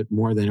little bit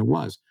more than it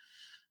was.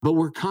 But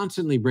we're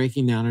constantly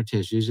breaking down our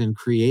tissues and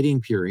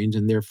creating purines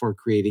and therefore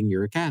creating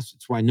uric acid.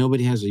 That's why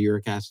nobody has a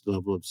uric acid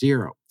level of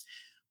 0.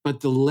 But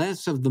the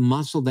less of the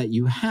muscle that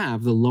you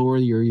have, the lower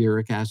your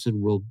uric acid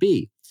will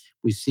be.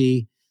 We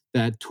see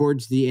that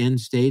towards the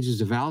end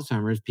stages of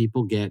Alzheimer's,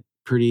 people get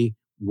pretty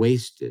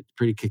wasted,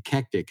 pretty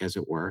cachectic, as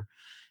it were,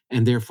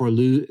 and therefore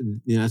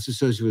that's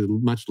associated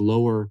with much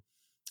lower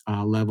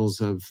levels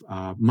of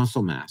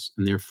muscle mass.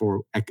 And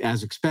therefore,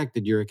 as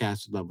expected, uric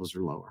acid levels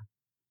are lower.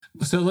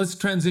 So let's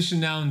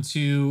transition now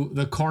into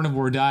the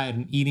carnivore diet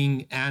and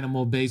eating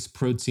animal-based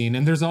protein.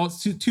 And there's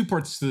also two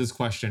parts to this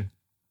question.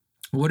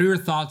 What are your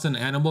thoughts on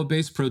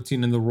animal-based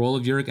protein and the role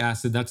of uric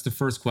acid? That's the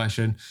first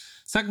question.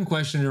 Second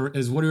question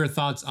is, what are your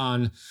thoughts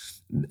on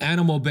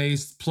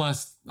animal-based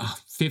plus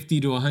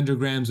 50 to 100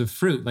 grams of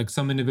fruit, like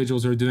some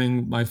individuals are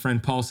doing, my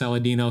friend Paul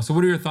Saladino? So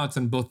what are your thoughts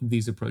on both of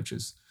these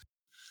approaches?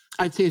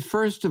 I'd say,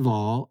 first of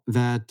all,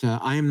 that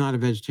I am not a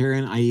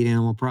vegetarian. I eat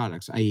animal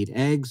products. I eat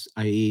eggs.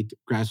 I eat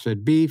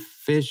grass-fed beef,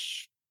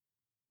 fish,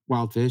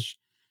 wild fish,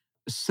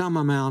 some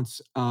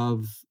amounts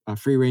of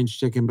free-range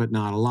chicken, but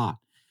not a lot.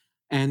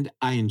 And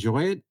I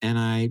enjoy it, and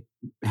I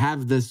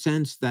have the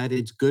sense that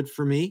it's good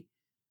for me.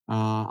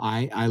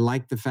 I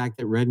like the fact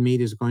that red meat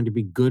is going to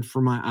be good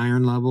for my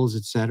iron levels,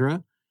 et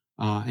cetera,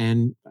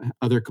 and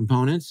other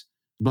components.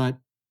 But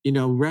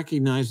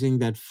recognizing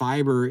that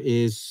fiber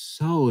is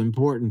so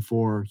important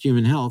for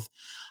human health,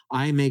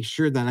 I make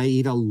sure that I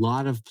eat a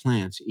lot of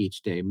plants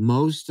each day.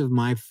 Most of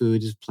my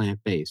food is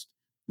plant-based,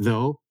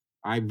 though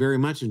I very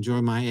much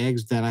enjoy my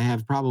eggs that I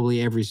have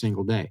probably every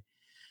single day.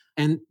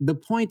 And the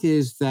point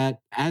is that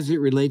as it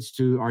relates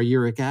to our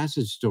uric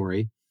acid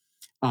story,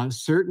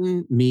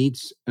 certain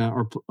meats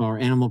or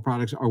animal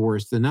products are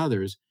worse than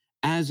others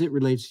as it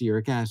relates to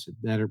uric acid,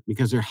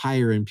 because they're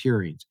higher in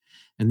purines.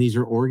 And these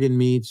are organ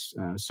meats,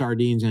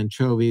 sardines,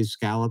 anchovies,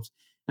 scallops.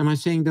 Am I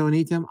saying don't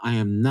eat them? I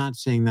am not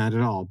saying that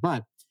at all.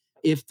 But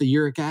if the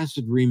uric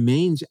acid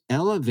remains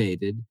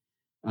elevated,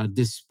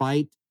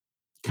 despite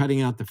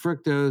cutting out the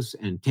fructose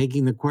and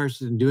taking the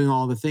quercetin and doing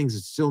all the things,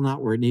 it's still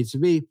not where it needs to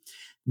be,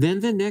 then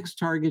the next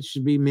target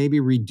should be maybe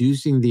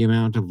reducing the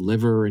amount of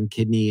liver and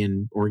kidney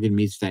and organ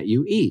meats that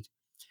you eat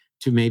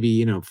to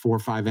maybe 4 or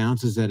 5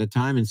 ounces at a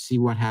time and see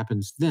what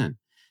happens then.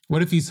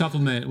 What if you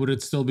supplement? Would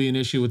it still be an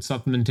issue with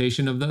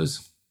supplementation of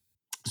those?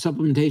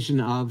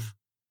 Supplementation of?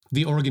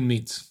 The organ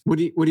meats. What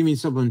do you mean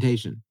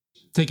supplementation?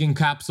 Taking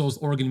capsules,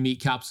 organ meat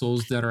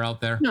capsules that are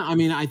out there. No, I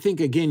mean, I think,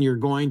 again, you're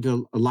going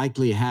to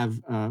likely have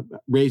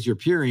raise your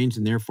purines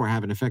and therefore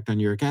have an effect on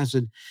uric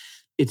acid.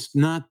 It's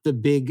not the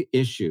big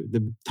issue.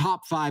 The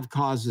top 5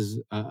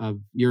 causes of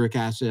uric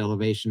acid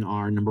elevation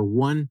are, number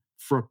 1,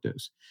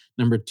 fructose.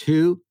 Number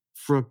 2,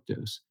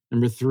 fructose.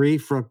 Number 3,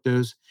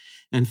 fructose.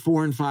 And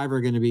 4 and 5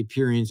 are going to be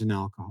purines and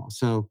alcohol.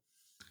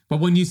 But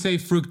when you say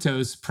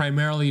fructose,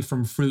 primarily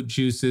from fruit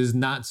juices,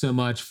 not so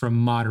much from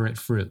moderate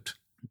fruit.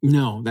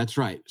 No, that's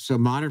right. So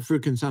moderate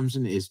fruit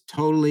consumption is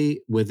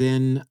totally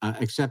within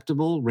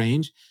acceptable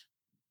range,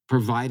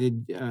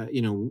 provided,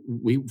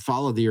 we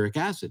follow the uric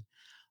acid.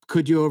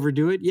 Could you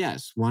overdo it?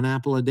 Yes. 1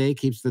 apple a day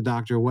keeps the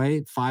doctor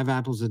away. 5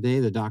 apples a day,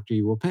 the doctor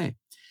you will pay.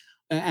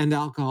 And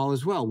alcohol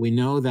as well. We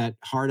know that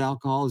hard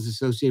alcohol is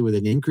associated with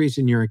an increase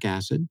in uric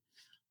acid,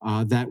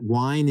 that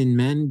wine in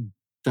men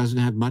doesn't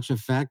have much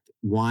effect.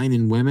 Wine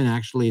in women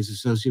actually is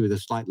associated with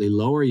a slightly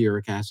lower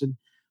uric acid.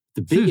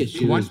 The big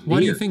issue is beer. Why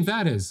do you think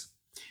that is?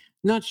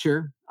 Not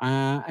sure.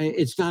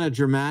 It's not a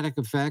dramatic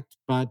effect,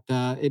 but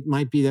it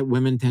might be that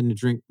women tend to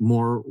drink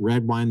more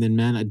red wine than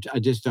men. I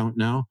just don't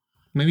know.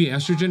 Maybe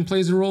estrogen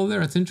plays a role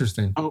there. That's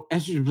interesting. Oh,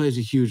 estrogen plays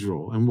a huge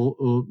role. And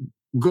we'll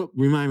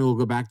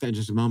go back to that in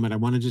just a moment. I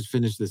want to just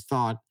finish this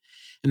thought.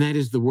 And that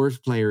is the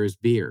worst player is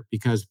beer,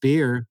 because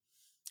beer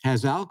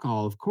has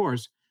alcohol, of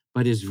course,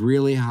 but is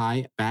really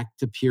high back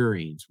to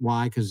purines.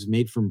 Why? Because it's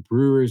made from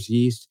brewer's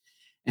yeast.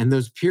 And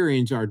those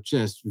purines are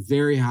just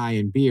very high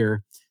in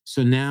beer.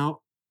 So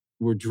now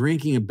we're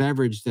drinking a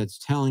beverage that's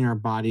telling our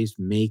bodies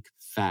make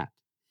fat.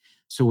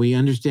 So we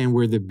understand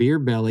where the beer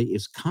belly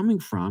is coming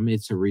from.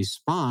 It's a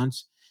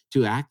response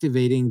to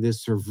activating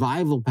this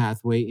survival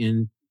pathway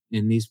in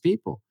these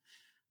people.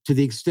 To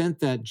the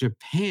extent that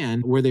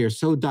Japan, where they are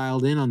so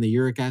dialed in on the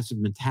uric acid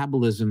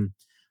metabolism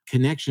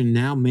connection,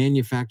 now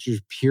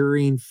manufactures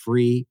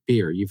purine-free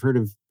beer. You've heard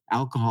of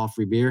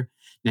alcohol-free beer.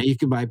 Now you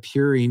can buy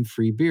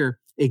purine-free beer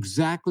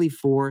exactly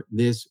for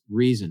this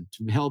reason,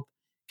 to help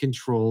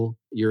control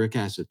uric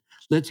acid.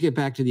 Let's get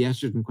back to the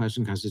estrogen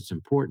question because it's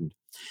important.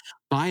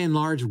 By and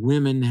large,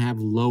 women have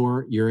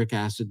lower uric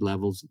acid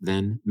levels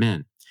than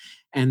men.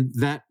 And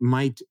that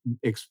might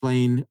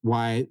explain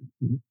why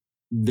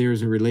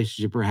there's a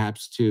relationship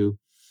perhaps to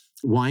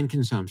wine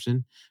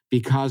consumption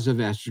because of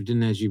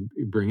estrogen, as you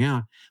bring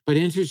out. But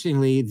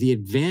interestingly, the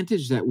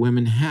advantage that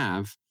women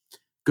have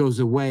goes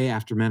away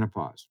after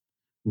menopause.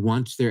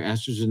 Once their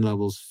estrogen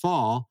levels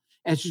fall,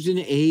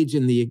 estrogen aids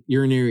in the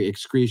urinary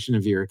excretion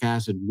of uric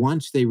acid.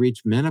 Once they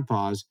reach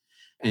menopause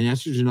and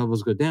estrogen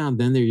levels go down,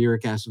 then their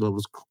uric acid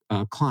levels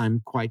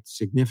climb quite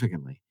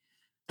significantly.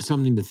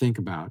 Something to think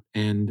about.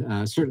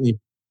 And certainly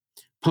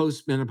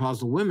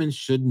postmenopausal women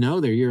should know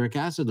their uric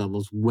acid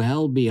levels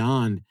well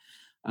beyond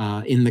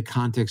in the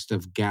context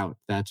of gout,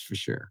 that's for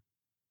sure.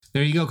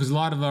 There you go, because a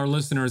lot of our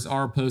listeners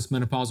are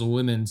postmenopausal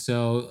women.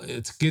 So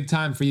it's a good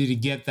time for you to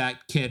get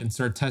that kit and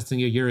start testing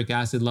your uric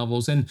acid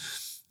levels. And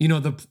you know,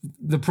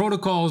 the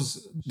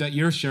protocols that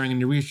you're sharing,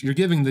 and you're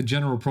giving the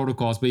general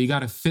protocols, but you got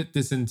to fit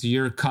this into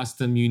your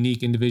custom,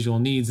 unique individual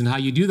needs. And how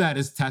you do that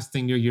is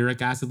testing your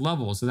uric acid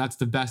levels. So that's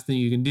the best thing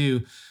you can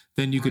do.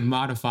 Then you could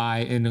modify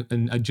and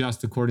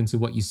adjust according to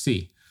what you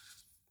see.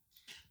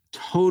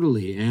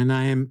 Totally. And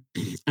I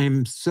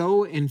am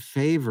so in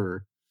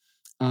favor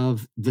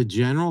of the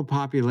general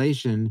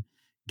population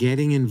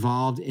getting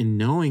involved in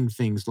knowing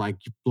things like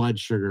blood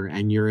sugar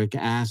and uric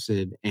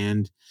acid,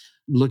 and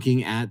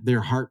looking at their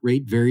heart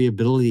rate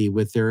variability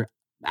with their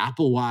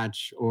Apple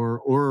Watch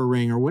or Oura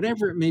Ring or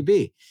whatever it may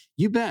be.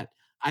 You bet.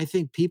 I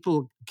think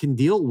people can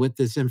deal with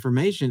this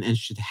information and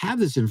should have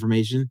this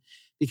information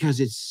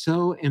because it's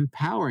so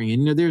empowering.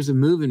 And, you know, there's a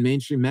move in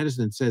mainstream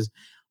medicine that says,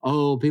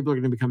 oh, people are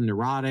going to become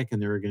neurotic and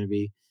they're going to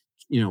be,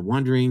 you know,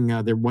 wondering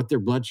what their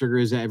blood sugar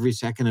is every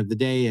second of the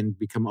day and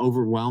become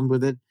overwhelmed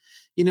with it.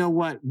 You know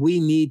what? We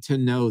need to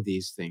know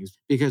these things,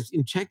 because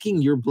in checking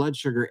your blood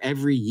sugar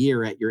every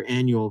year at your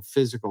annual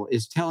physical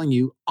is telling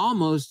you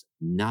almost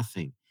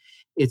nothing.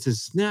 It's a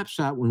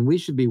snapshot when we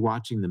should be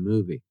watching the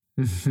movie.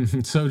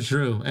 So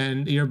true.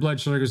 And your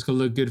blood sugars could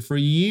look good for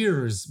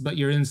years, but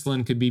your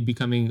insulin could be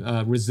becoming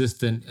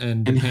resistant.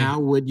 And how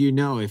would you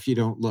know if you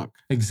don't look?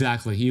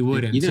 Exactly. You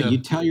wouldn't. You know, you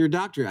tell your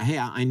doctor, hey,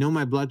 I know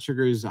my blood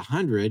sugar is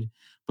 100,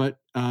 but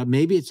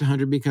maybe it's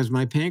 100 because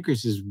my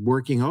pancreas is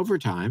working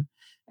overtime.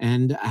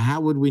 And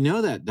how would we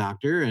know that,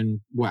 doctor?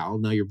 And well,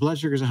 no, your blood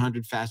sugar is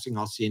 100, fasting,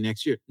 I'll see you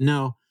next year.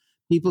 No,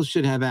 people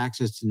should have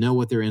access to know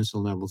what their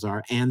insulin levels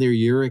are and their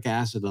uric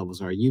acid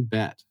levels are. You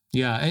bet.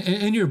 Yeah.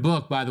 In your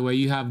book, by the way,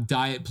 you have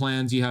diet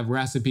plans, you have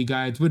recipe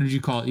guides. What did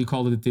you call it? You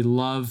called it the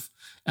LUV,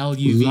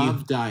 LUV.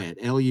 LUV diet,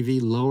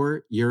 LUV,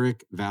 lower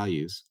uric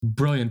values.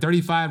 Brilliant.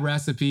 35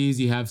 recipes.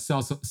 You have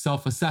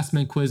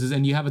self-assessment quizzes,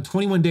 and you have a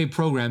 21-day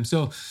program.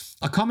 So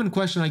a common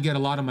question I get a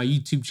lot on my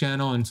YouTube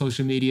channel and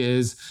social media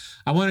is,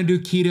 I want to do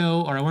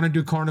keto or I want to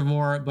do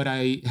carnivore, but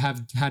I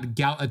have had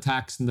gout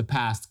attacks in the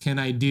past. Can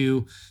I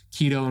do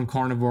keto and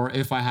carnivore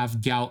if I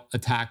have gout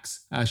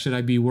attacks? Should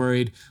I be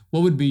worried?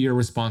 What would be your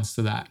response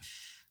to that?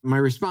 My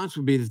response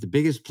would be that the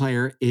biggest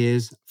player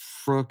is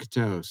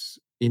fructose.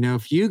 You know,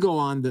 if you go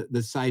on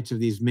the sites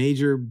of these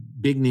major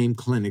big name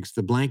clinics,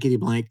 the blankety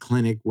blank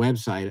clinic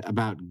website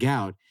about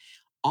gout,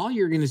 all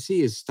you're going to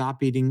see is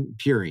stop eating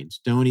purines.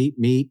 Don't eat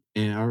meat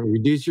or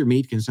reduce your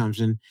meat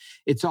consumption.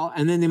 It's all,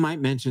 and then they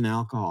might mention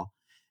alcohol.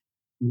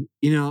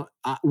 You know,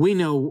 we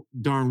know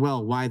darn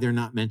well why they're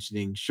not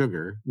mentioning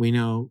sugar. We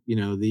know, you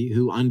know,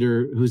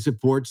 who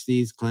supports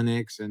these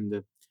clinics and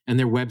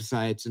their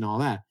websites and all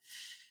that.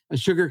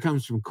 Sugar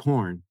comes from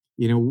corn.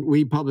 You know,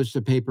 we published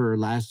a paper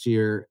last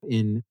year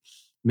in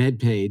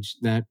MedPage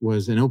that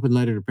was an open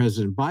letter to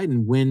President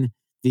Biden when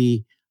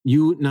the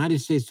United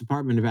States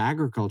Department of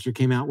Agriculture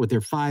came out with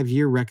their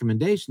 5-year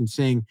recommendation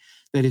saying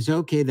that it's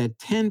okay that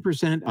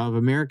 10% of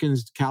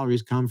Americans'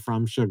 calories come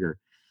from sugar.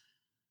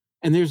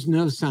 And there's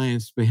no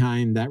science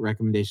behind that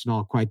recommendation at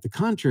all. Quite the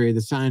contrary.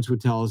 The science would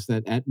tell us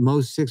that at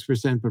most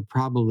 6%, but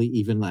probably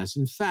even less.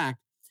 In fact,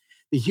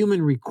 The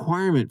human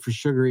requirement for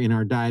sugar in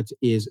our diets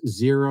is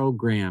 0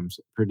 grams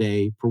per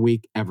day, per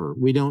week, ever.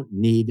 We don't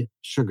need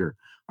sugar.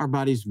 Our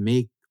bodies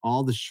make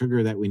all the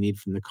sugar that we need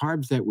from the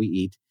carbs that we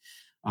eat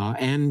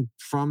and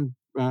from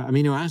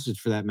amino acids,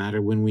 for that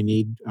matter, when we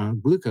need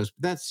glucose.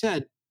 But that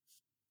said,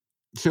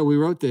 so we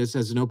wrote this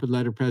as an open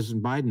letter to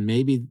President Biden,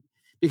 maybe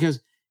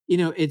because,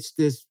 it's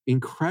this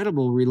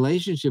incredible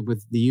relationship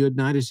with the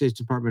United States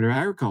Department of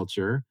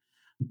Agriculture,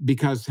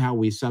 because how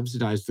we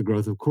subsidize the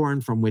growth of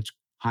corn, from which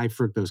high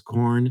fructose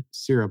corn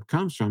syrup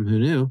comes from, who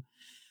knew,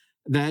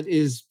 that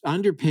is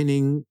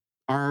underpinning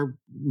our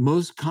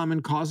most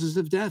common causes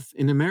of death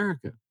in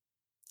America.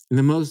 And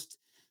the most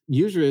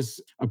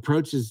usurious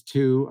approaches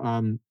to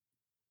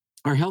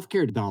our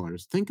healthcare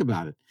dollars. Think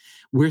about it.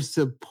 We're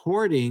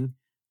supporting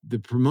the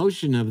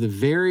promotion of the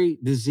very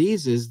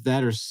diseases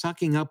that are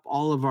sucking up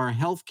all of our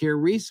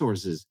healthcare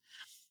resources.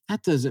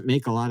 That doesn't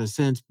make a lot of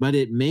sense, but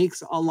it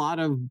makes a lot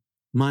of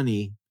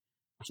money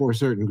for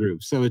certain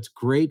groups. So it's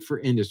great for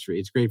industry.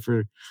 It's great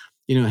for,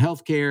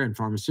 healthcare and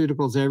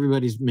pharmaceuticals.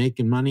 Everybody's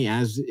making money,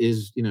 as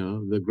is,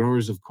 the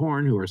growers of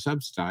corn who are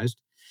subsidized.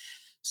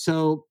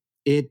 So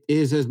it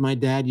is, as my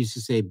dad used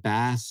to say,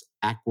 bass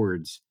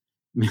backwards,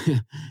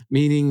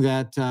 meaning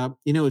that,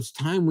 it's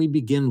time we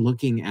begin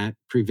looking at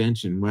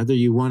prevention, whether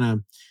you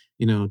want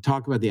to,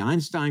 talk about the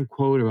Einstein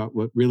quote about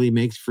what really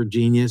makes for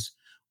genius,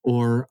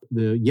 or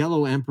the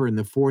Yellow Emperor in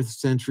the 4th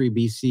century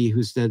BC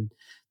who said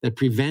that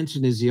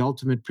prevention is the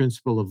ultimate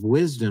principle of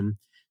wisdom.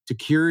 To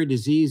cure a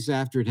disease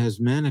after it has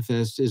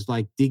manifested is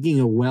like digging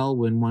a well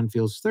when one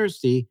feels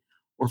thirsty,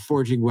 or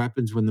forging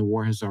weapons when the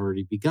war has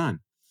already begun.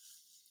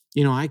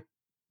 I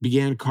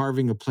began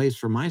carving a place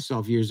for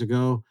myself years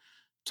ago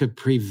to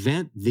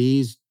prevent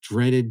these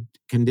dreaded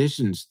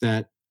conditions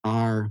that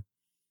are,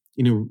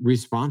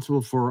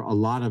 responsible for a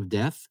lot of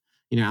death.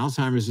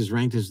 Alzheimer's is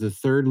ranked as the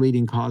 3rd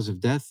leading cause of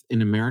death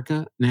in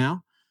America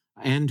now,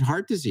 and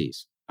heart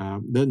disease,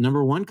 the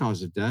number 1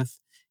 cause of death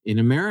in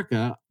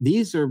America.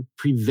 These are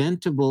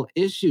preventable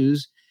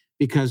issues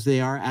because they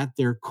are at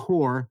their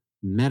core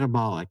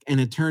metabolic. And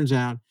it turns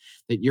out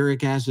that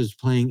uric acid is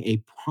playing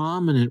a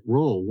prominent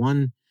role.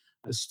 One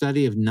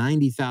study of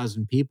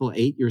 90,000 people,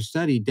 8-year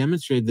study,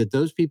 demonstrated that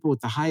those people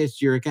with the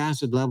highest uric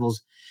acid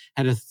levels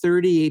had a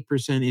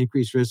 38%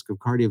 increased risk of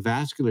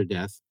cardiovascular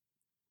death,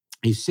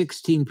 a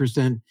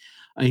 16%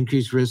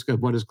 increased risk of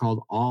what is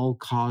called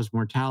all-cause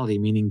mortality,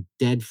 meaning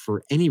dead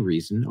for any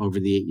reason over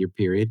the 8-year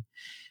period,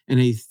 and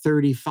a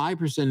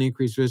 35%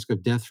 increased risk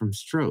of death from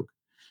stroke.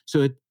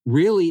 So it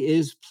really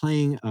is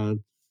playing a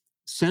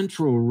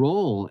central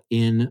role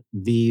in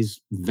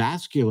these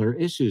vascular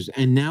issues.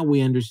 And now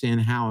we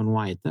understand how and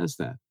why it does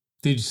that.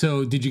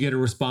 Did you get a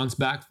response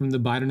back from the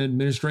Biden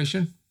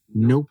administration?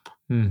 Nope.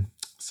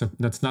 So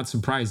that's not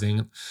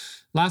surprising.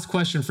 Last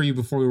question for you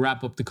before we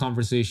wrap up the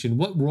conversation.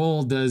 What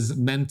role does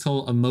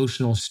mental,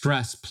 emotional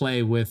stress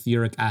play with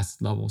uric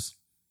acid levels?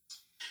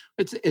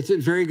 It's a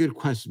very good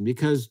question,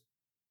 because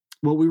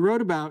what we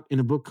wrote about in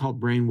a book called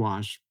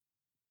Brainwash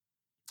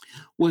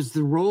was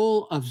the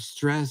role of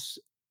stress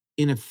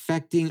in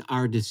affecting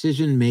our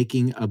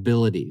decision-making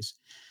abilities.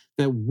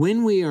 That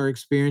when we are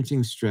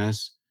experiencing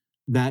stress,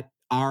 that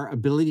our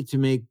ability to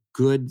make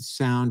good,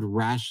 sound,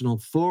 rational,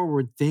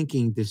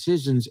 forward-thinking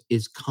decisions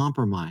is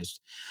compromised.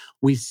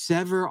 We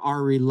sever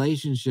our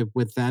relationship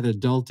with that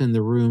adult in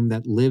the room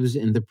that lives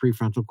in the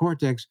prefrontal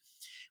cortex.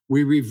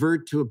 We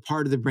revert to a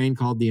part of the brain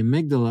called the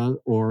amygdala,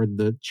 or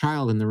the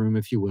child in the room,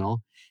 if you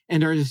will,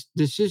 and our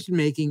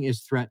decision-making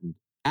is threatened.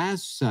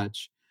 As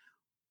such,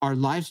 our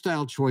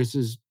lifestyle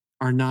choices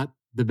are not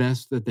the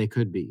best that they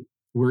could be.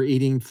 We're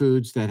eating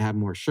foods that have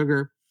more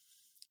sugar.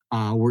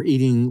 We're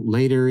eating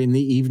later in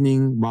the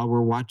evening while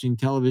we're watching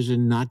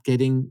television, not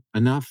getting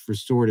enough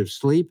restorative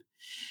sleep.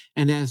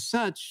 And as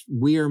such,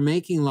 we are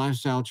making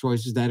lifestyle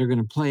choices that are going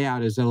to play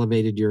out as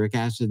elevated uric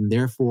acid, and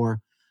therefore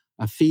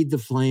feed the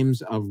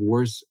flames of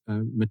worse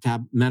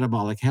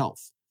metabolic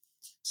health.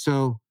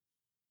 So,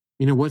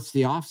 what's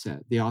the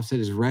offset? The offset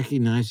is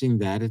recognizing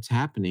that it's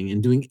happening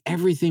and doing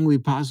everything we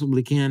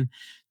possibly can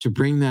to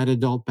bring that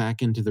adult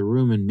back into the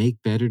room and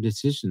make better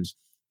decisions.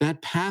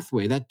 That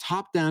pathway, that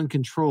top-down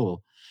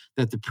control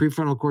that the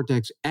prefrontal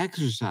cortex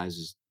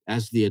exercises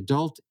as the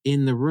adult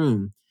in the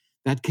room,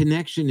 that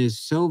connection is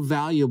so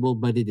valuable,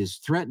 but it is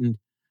threatened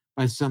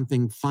by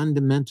something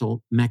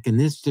fundamental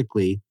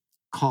mechanistically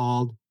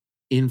called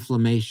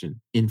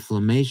inflammation.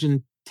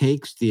 Inflammation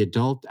takes the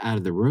adult out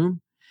of the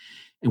room,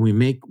 and we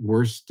make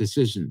worse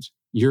decisions.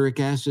 Uric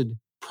acid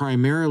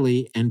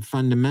primarily and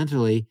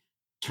fundamentally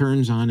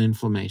turns on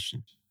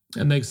inflammation.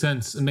 It makes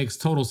sense. It makes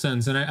total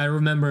sense. And I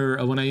remember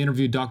when I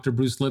interviewed Dr.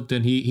 Bruce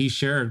Lipton, he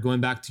shared,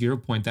 going back to your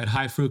point, that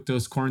high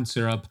fructose corn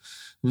syrup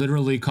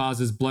literally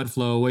causes blood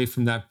flow away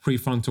from that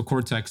prefrontal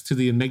cortex to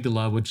the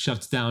amygdala, which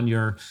shuts down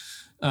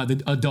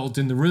the adult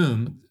in the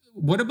room.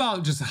 What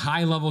about just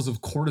high levels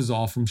of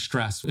cortisol from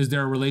stress? Is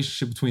there a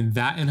relationship between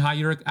that and high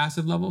uric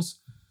acid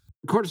levels?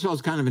 Cortisol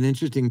is kind of an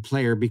interesting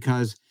player,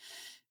 because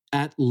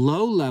at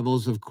low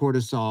levels of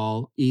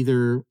cortisol,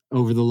 either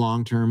over the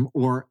long term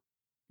or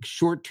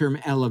short-term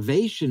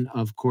elevation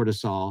of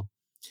cortisol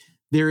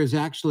there is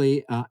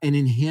actually an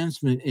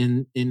enhancement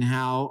in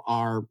how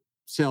our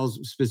cells,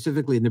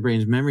 specifically in the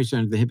brain's memory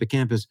center, the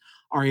hippocampus,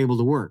 are able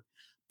to work.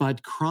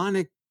 But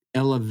chronic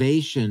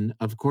elevation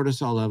of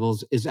cortisol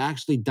levels is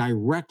actually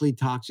directly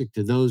toxic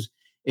to those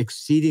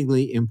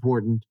exceedingly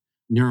important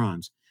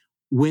neurons.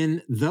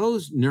 When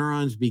those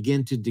neurons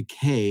begin to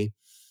decay,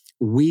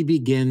 we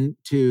begin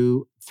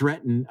to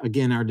threaten,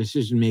 again, our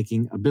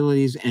decision-making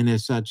abilities. And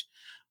as such,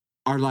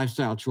 our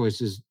lifestyle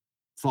choices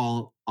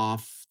fall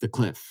off the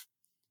cliff.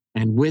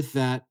 And with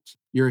that,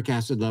 uric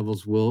acid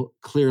levels will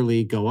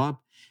clearly go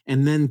up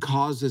and then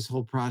cause this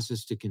whole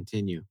process to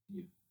continue.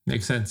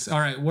 Makes sense. All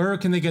right. Where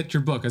can they get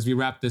your book as we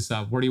wrap this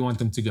up? Where do you want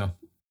them to go?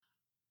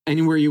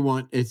 Anywhere you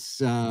want.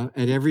 It's at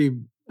every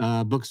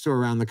bookstore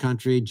around the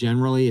country.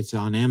 Generally, it's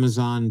on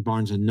Amazon,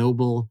 Barnes &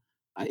 Noble.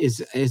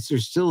 Is there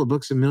still a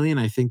Books A Million?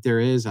 I think there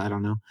is. I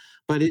don't know.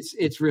 But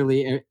it's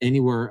really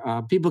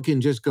anywhere. People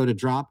can just go to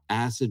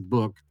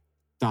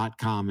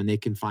dropacidbook.com and they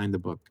can find the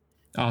book.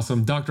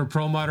 Awesome. Dr.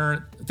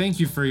 Perlmutter, thank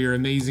you for your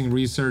amazing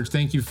research.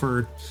 Thank you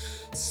for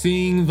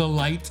seeing the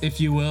light,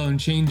 if you will, and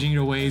changing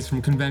your ways from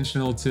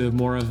conventional to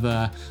more of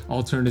the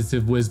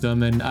alternative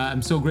wisdom. And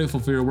I'm so grateful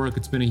for your work.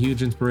 It's been a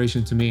huge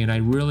inspiration to me. And I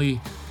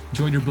really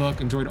enjoyed your book,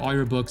 enjoyed all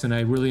your books, and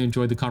I really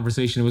enjoyed the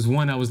conversation. It was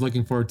one I was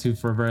looking forward to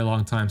for a very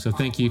long time. So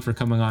thank you for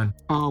coming on.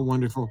 Oh,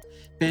 wonderful.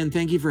 Ben,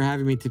 thank you for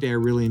having me today. I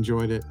really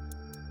enjoyed it.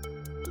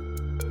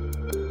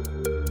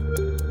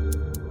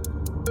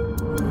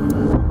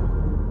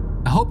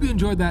 I hope you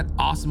enjoyed that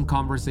awesome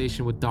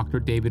conversation with Dr.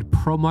 David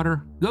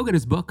Perlmutter. Go get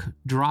his book,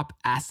 Drop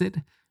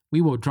Acid.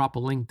 We will drop a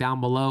link down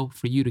below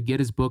for you to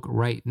get his book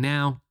right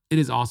now. It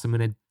is awesome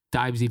and it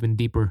dives even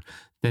deeper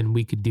than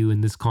we could do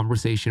in this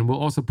conversation. We'll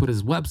also put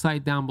his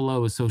website down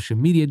below, his social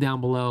media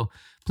down below.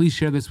 Please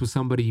share this with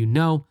somebody you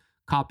know.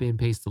 Copy and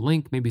paste the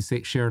link, maybe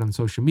share it on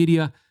social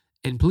media.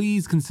 And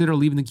please consider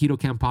leaving the Keto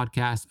Camp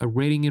podcast a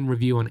rating and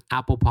review on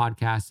Apple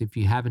Podcasts if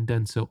you haven't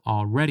done so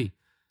already.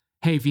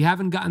 Hey, if you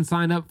haven't gotten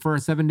signed up for a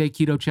 7-day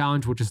keto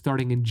challenge, which is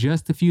starting in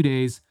just a few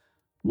days,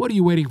 what are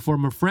you waiting for,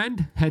 my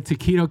friend? Head to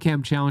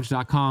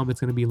ketocampchallenge.com. It's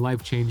going to be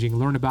life-changing.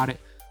 Learn about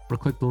it or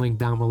click the link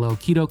down below,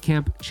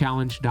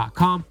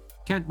 ketocampchallenge.com.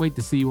 Can't wait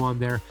to see you on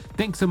there.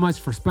 Thanks so much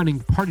for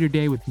spending part of your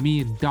day with me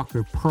and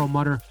Dr.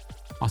 Perlmutter.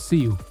 I'll see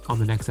you on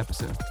the next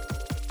episode.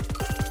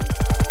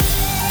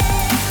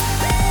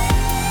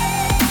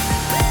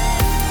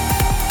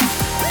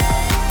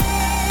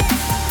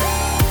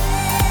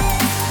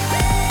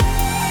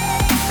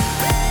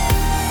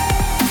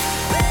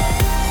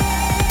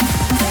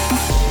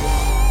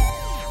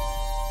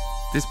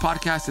 This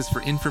podcast is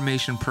for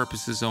information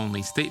purposes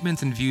only.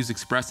 Statements and views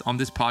expressed on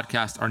this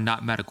podcast are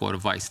not medical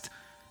advice.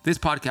 This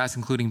podcast,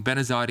 including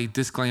Benazati,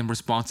 disclaim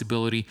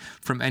responsibility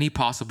from any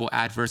possible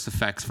adverse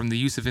effects from the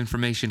use of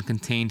information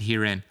contained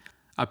herein.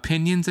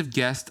 Opinions of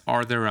guests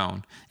are their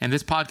own, and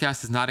this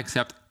podcast does not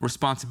accept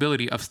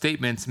responsibility of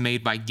statements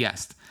made by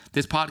guests.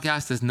 This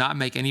podcast does not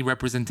make any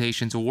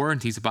representations or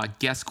warranties about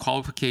guest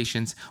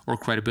qualifications or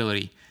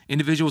credibility.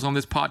 Individuals on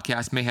this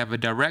podcast may have a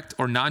direct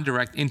or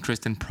non-direct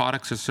interest in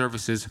products or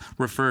services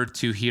referred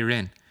to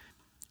herein.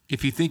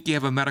 If you think you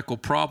have a medical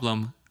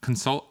problem,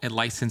 consult a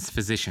licensed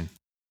physician.